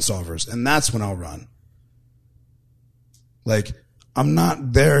problem solvers, and that's when I'll run. Like, I'm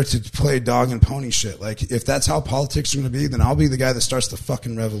not there to play dog and pony shit. Like, if that's how politics are going to be, then I'll be the guy that starts the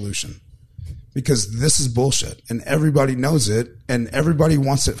fucking revolution. Because this is bullshit, and everybody knows it, and everybody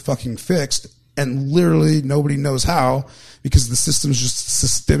wants it fucking fixed, and literally nobody knows how because the system's just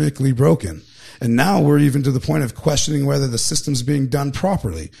systemically broken. And now we're even to the point of questioning whether the system's being done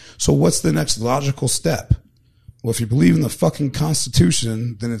properly. So what's the next logical step? Well, if you believe in the fucking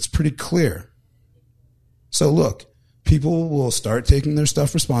Constitution, then it's pretty clear. So look, people will start taking their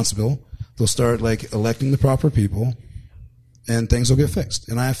stuff responsible. They'll start like electing the proper people, and things will get fixed.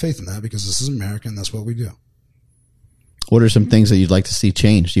 And I have faith in that because this is America and that's what we do. What are some things that you'd like to see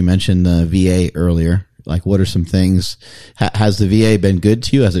changed? You mentioned the VA earlier. Like, what are some things? Has the VA been good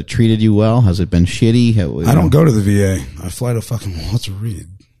to you? Has it treated you well? Has it been shitty? I don't go to the VA. I fly to fucking Walter Reed.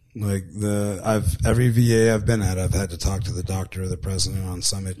 Like every VA I've been at, I've had to talk to the doctor or the president on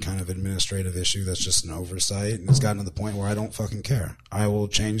some kind of administrative issue that's just an oversight, and it's gotten to the point where I don't fucking care. I will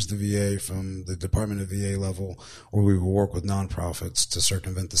change the VA from the Department of VA level, or we will work with nonprofits to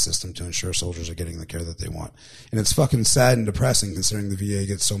circumvent the system to ensure soldiers are getting the care that they want. And it's fucking sad and depressing considering the VA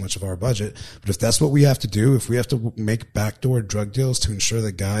gets so much of our budget. But if that's what we have to do, if we have to make backdoor drug deals to ensure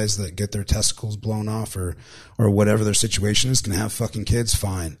that guys that get their testicles blown off or whatever their situation is can have fucking kids,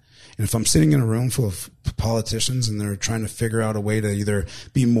 fine. And if I'm sitting in a room full of politicians and they're trying to figure out a way to either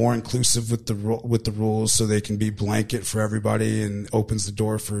be more inclusive with the rules so they can be blanket for everybody and opens the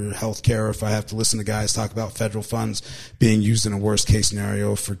door for health care, if I have to listen to guys talk about federal funds being used in a worst case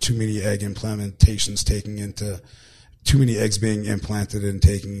scenario for too many egg implantations too many eggs being implanted and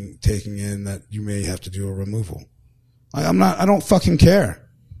taking in that you may have to do a removal. I don't fucking care.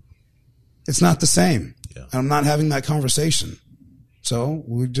 It's not the same. Yeah. I'm not having that conversation. So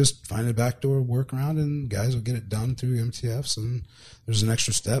we just find a backdoor workaround, and guys will get it done through MTFs, and there's an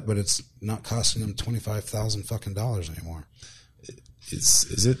extra step, but it's not costing them $25,000 fucking dollars anymore.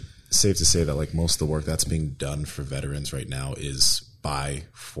 Is it safe to say that like most of the work that's being done for veterans right now is by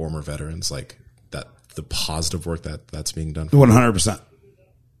former veterans, like that the positive work that's being done? 100%.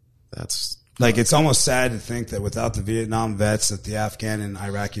 That's like, it's almost sad to think that without the Vietnam vets, that the Afghan and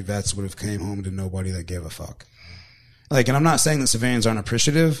Iraqi vets would have came home to nobody that gave a fuck. Like, and I'm not saying that civilians aren't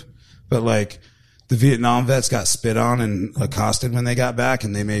appreciative, but like the Vietnam vets got spit on and accosted when they got back,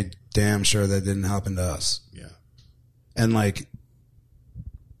 and they made damn sure that didn't happen to us. Yeah. And like,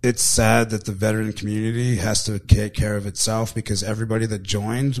 it's sad that the veteran community has to take care of itself because everybody that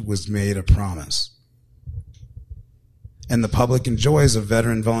joined was made a promise. And the public enjoys a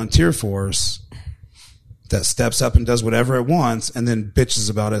veteran volunteer force that steps up and does whatever it wants and then bitches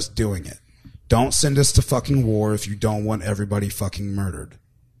about us doing it. Don't send us to fucking war if you don't want everybody fucking murdered.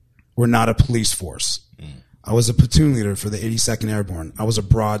 We're not a police force. I was a platoon leader for the 82nd Airborne. I was a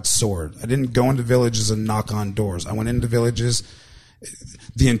broadsword. I didn't go into villages and knock on doors. I went into villages.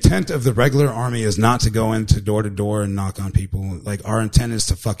 The intent of the regular army is not to go into door to door and knock on people. Like, our intent is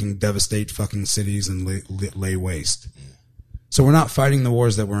to fucking devastate fucking cities and lay waste. So we're not fighting the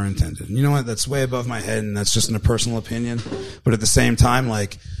wars that were intended. And you know what? That's way above my head, and that's just in a personal opinion. But at the same time,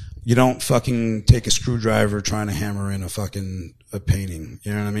 like, you don't fucking take a screwdriver trying to hammer in a painting.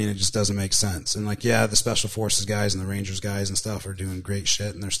 You know what I mean? It just doesn't make sense. And like, yeah, the special forces guys and the Rangers guys and stuff are doing great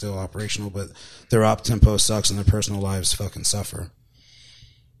shit and they're still operational, but their op tempo sucks and their personal lives fucking suffer.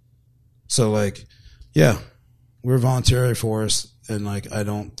 So like, yeah, we're a voluntary force, and like, I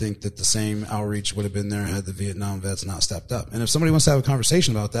don't think that the same outreach would have been there had the Vietnam vets not stepped up. And if somebody wants to have a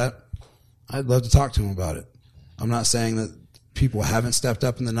conversation about that, I'd love to talk to them about it. I'm not saying that people haven't stepped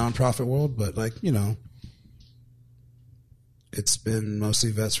up in the nonprofit world, but like, you know, it's been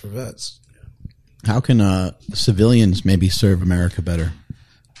mostly vets for vets. How can civilians maybe serve America better?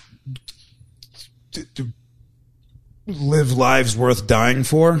 To live lives worth dying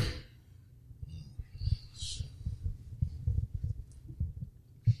for.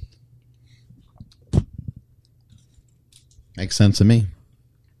 Makes sense to me.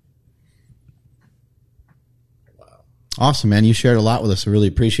 Awesome, man. You shared a lot with us. I really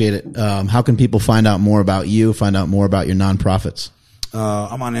appreciate it. How can people find out more about you, find out more about your nonprofits?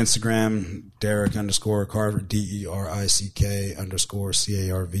 I'm on Instagram, Derick_Carver,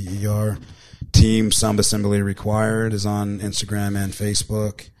 DERICK_CARVER. Team Sub Assembly Required is on Instagram and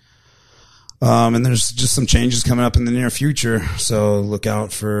Facebook. And there's just some changes coming up in the near future. So look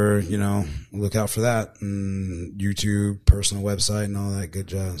out for that, and YouTube, personal website, and all that good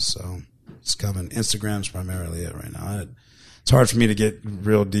jazz. So it's coming. Instagram's primarily it right now. It's hard for me to get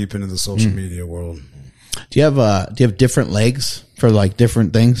real deep into the social media world. Do you have different legs for like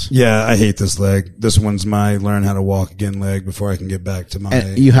different things? Yeah, I hate this leg. This one's my learn how to walk again leg before I can get back to my.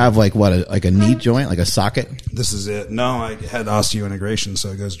 And you have like what, like a knee joint, like a socket? This is it. No, I had osteointegration, so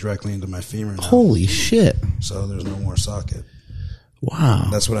it goes directly into my femur now. Holy shit! So there's no more socket. Wow,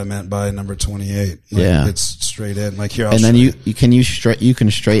 that's what I meant by number 28. Like, yeah, it's straight in. Like here, and then you can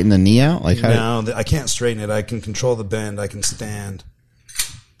straighten the knee out. Like how? No, I can't straighten it. I can control the bend. I can stand.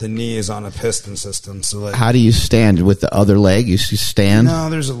 The knee is on a piston system. So like, how do you stand with the other leg? You stand?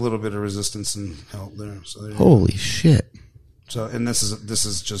 No, there's a little bit of resistance and help there. So there holy shit! So and this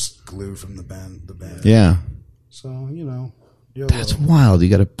is just glue from the band. Yeah. So you know. That's wild. You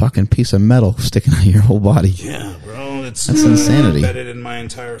got a fucking piece of metal sticking out of your whole body. Yeah, bro. That's insanity. Embedded in my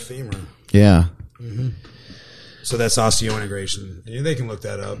entire femur. Yeah. Mm-hmm. So that's osseointegration. They can look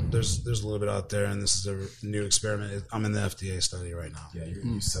that up. There's a little bit out there, and this is a new experiment. I'm in the FDA study right now. Yeah,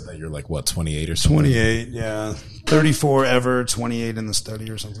 you said that you're like, what, 28 or something? 28, yeah. 34 ever, 28 in the study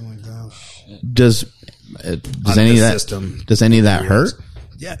or something like that. Does any of that hurt?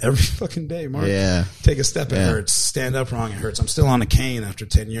 Yeah, every fucking day, Mark. Yeah. Take a step, it hurts. Stand up wrong, it hurts. I'm still on a cane after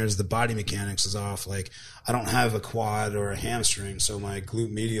 10 years. The body mechanics is off. Like, I don't have a quad or a hamstring, so my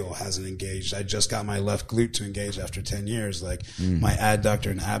glute medial hasn't engaged. I just got my left glute to engage after 10 years. Like, my adductor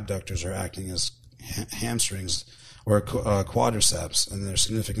and abductors are acting as hamstrings or quadriceps, and they're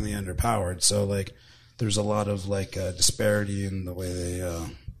significantly underpowered. So, like, there's a lot of, like, disparity in the way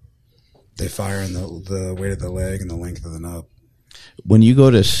they fire and the weight of the leg and the length of the nub. When you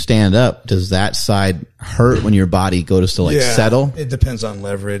go to stand up, does that side hurt when your body goes to settle? It depends on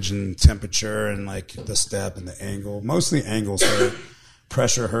leverage and temperature and like the step and the angle. Mostly angles hurt.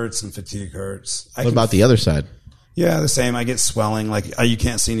 Pressure hurts and fatigue hurts. What about the other side? Yeah, the same. I get swelling. Like you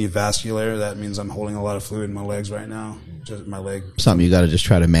can't see any vascular. That means I'm holding a lot of fluid in my legs right now. Just my leg. Something you got to just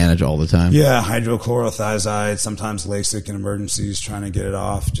try to manage all the time. Yeah, hydrochlorothiazide. Sometimes LASIK in emergencies, trying to get it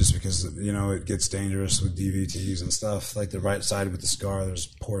off, just because it gets dangerous with DVTs and stuff. Like the right side with the scar, there's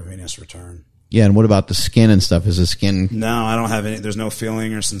poor venous return. Yeah, and what about the skin and stuff? Is the skin? No, I don't have any. There's no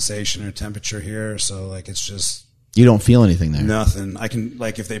feeling or sensation or temperature here, so like it's just. You don't feel anything there? Nothing. I can,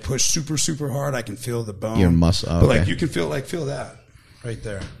 like, if they push super, super hard, I can feel the bone. Your muscle. Oh, but, like, you can feel that right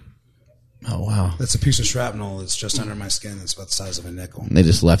there. Oh, wow. That's a piece of shrapnel that's just under my skin. It's about the size of a nickel. They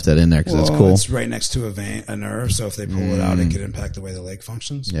just left that in there because that's cool. It's right next to a nerve, so if they pull it out, it could impact the way the leg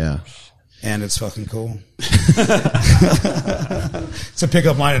functions. Yeah. And it's fucking cool. It's a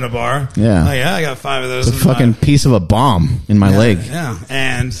pickup line in a bar. Yeah. Oh, yeah, I got 5 of those. It's a fucking piece of a bomb in my leg. Yeah,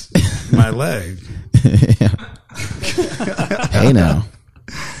 and my leg. Yeah. Hey now.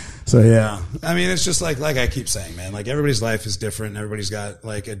 So yeah, I mean, it's just like I keep saying, man, like everybody's life is different. Everybody's got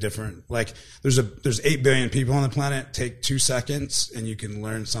like a different, like there's 8 billion people on the planet. Take 2 seconds and you can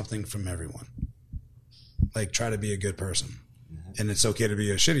learn something from everyone. Like try to be a good person, and it's okay to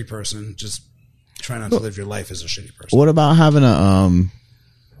be a shitty person. Just try not to live your life as a shitty person. What about having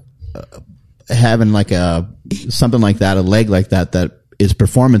having like something like that, a leg like that is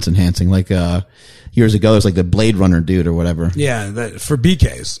performance enhancing, like years ago, it was like the Blade Runner dude or whatever. Yeah, for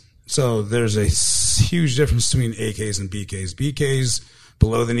BKs. So there's a huge difference between AKs and BKs. BKs,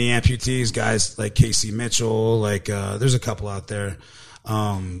 below the knee amputees, guys like Casey Mitchell, like there's a couple out there.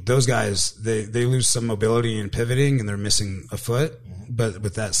 Those guys, they lose some mobility and pivoting, and they're missing a foot. But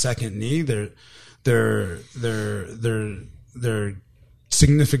with that second knee, they're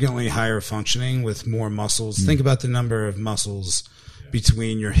significantly higher functioning with more muscles. Think about the number of muscles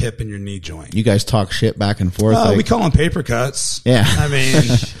between your hip and your knee joint. You guys talk shit back and forth. We call them paper cuts. Yeah. I mean,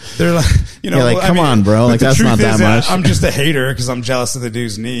 they're like, come on, bro. Like that's not that much. I'm just a hater because I'm jealous of the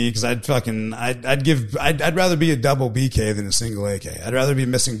dude's knee because I'd rather be a double BK than a single AK. I'd rather be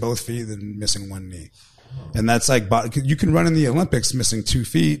missing both feet than missing one knee. And that's like, you can run in the Olympics missing 2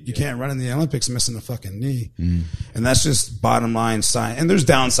 feet. You can't run in the Olympics missing a fucking knee. And that's just bottom line science. And there's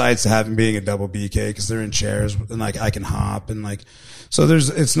downsides to having being a double BK because they're in chairs and like I can hop and like, so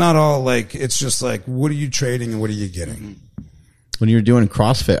it's not all like, it's just like, what are you trading and what are you getting? When you were doing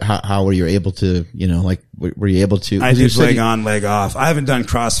CrossFit, how were you able to, were you able to? I did leg on, leg off. I haven't done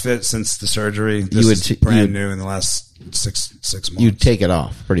CrossFit since the surgery. This is brand new in the last six months. You'd take it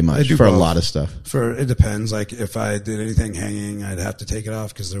off pretty much for both. A lot of stuff. It depends. Like if I did anything hanging, I'd have to take it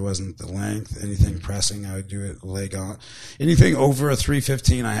off because there wasn't the length. Anything pressing, I would do it leg on. Anything over a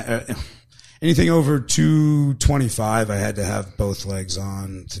 315, anything over 225, I had to have both legs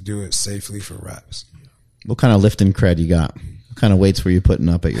on to do it safely for reps. What kind of lifting cred you got? What kind of weights were you putting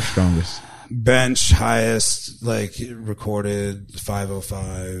up at your strongest? Bench highest, like recorded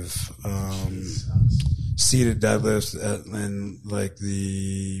 505. Seated deadlift and like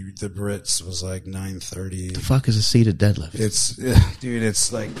the Brits was like 930. The fuck is a seated deadlift?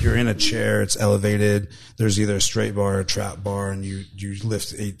 It's like you're in a chair, it's elevated. There's either a straight bar or a trap bar, and you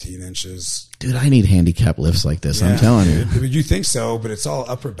lift 18 inches. Dude, I need handicap lifts like this. I'm telling you. You think so, but it's all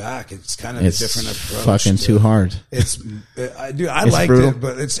upper back. It's kind of a different approach. Fucking too hard. I liked brutal. It,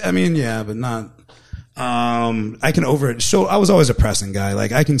 but but not. I can over it. So I was always a pressing guy.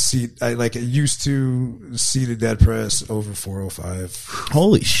 Like I used to seated dead press over 405.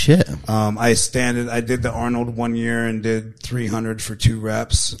 Holy shit. I did the Arnold 1 year and did 300 for 2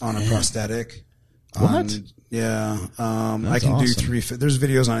 reps on a prosthetic. What? Yeah. I can do there's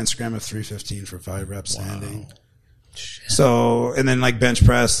videos on Instagram of 315 for 5 reps standing. Shit. So, and then like bench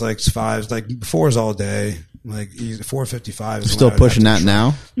press, like 5s, like 4s all day. Like 455. You're still pushing that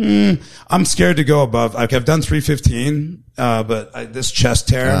now? I'm scared to go above. Like, I've done 315, but this chest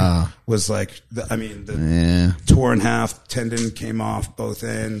tear was like, the tore in half. Tendon came off both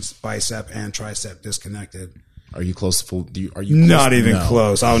ends, bicep and tricep disconnected. Are you close to full? Are you not even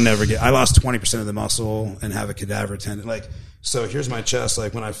close? I'll never get. I lost 20% of the muscle and have a cadaver tendon. Like, so here's my chest.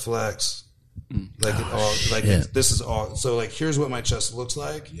 Like when I flex, like it all, like this is all. So like here's what my chest looks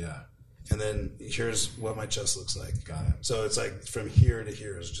like. Yeah. And then here's what my chest looks like. Got it. So it's like from here to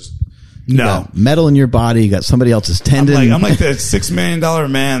here is just You got metal in your body. You got somebody else's tendon. I'm like the $6 million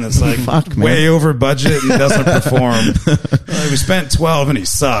man that's like Fuck, man. way over budget and doesn't perform. Like, we spent 12 and he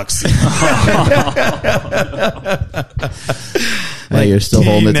sucks. Hey, you're still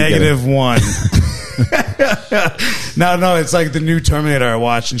holding it together. -1. No, it's like the new Terminator I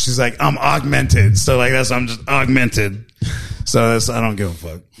watched, and she's like, I'm augmented. So like I'm just augmented. So I don't give a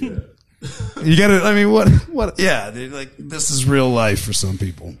fuck. Yeah. You gotta, I mean, what, yeah, dude, like, this is real life for some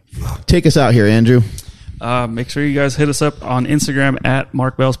people. Take us out here, Andrew. Make sure you guys hit us up on Instagram at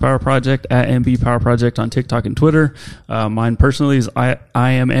Mark Bell's Power Project, at MB Power Project on TikTok and Twitter. Mine personally is I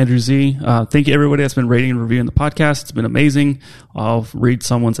am Andrew Z. Thank you everybody that's been rating and reviewing the podcast. It's been amazing. I'll read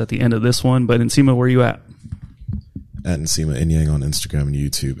someone's at the end of this one, but Nsima, where are you at? At Nsima Yin Yang on Instagram and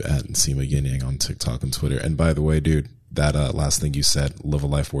YouTube, at Nsima Yin Yang on TikTok and Twitter. And by the way, dude, that last thing you said, live a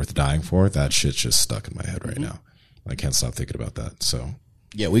life worth dying for, that shit's just stuck in my head right now. I can't stop thinking about that. So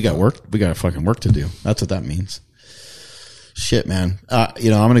yeah, we got work. We got fucking work to do. That's what that means. Shit, man. I'm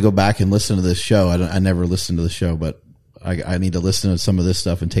going to go back and listen to this show. I never listened to the show, but I need to listen to some of this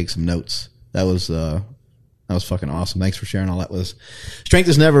stuff and take some notes. That was fucking awesome. Thanks for sharing all that with us. Strength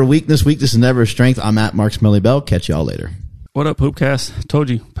is never a weakness. Weakness is never a strength. I'm at Mark Smelly Bell. Catch y'all later. What up, Hoopcast? Told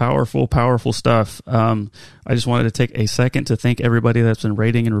you, powerful stuff. I just wanted to take a second to thank everybody that's been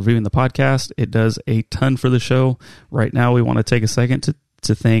rating and reviewing the podcast. It does a ton for the show. Right now, we want to take a second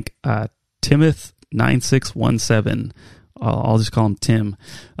to thank Timoth9617. I'll just call him Tim.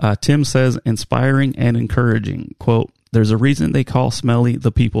 Tim says, inspiring and encouraging. Quote, there's a reason they call Smelly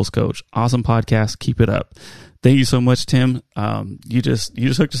the people's coach. Awesome podcast. Keep it up. Thank you so much, Tim. You just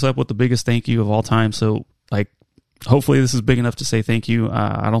hooked us up with the biggest thank you of all time. So, like, hopefully this is big enough to say thank you.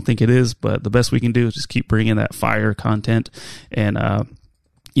 I don't think it is, but the best we can do is just keep bringing that fire content and,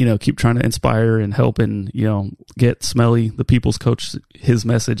 keep trying to inspire and help and, get Smelly, the people's coach, his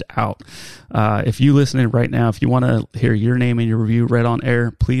message out. If you listening right now, if you want to hear your name and your review read on air,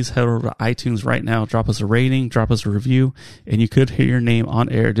 please head over to iTunes right now, drop us a rating, drop us a review, and you could hear your name on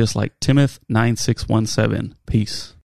air just like Timoth9617. Peace.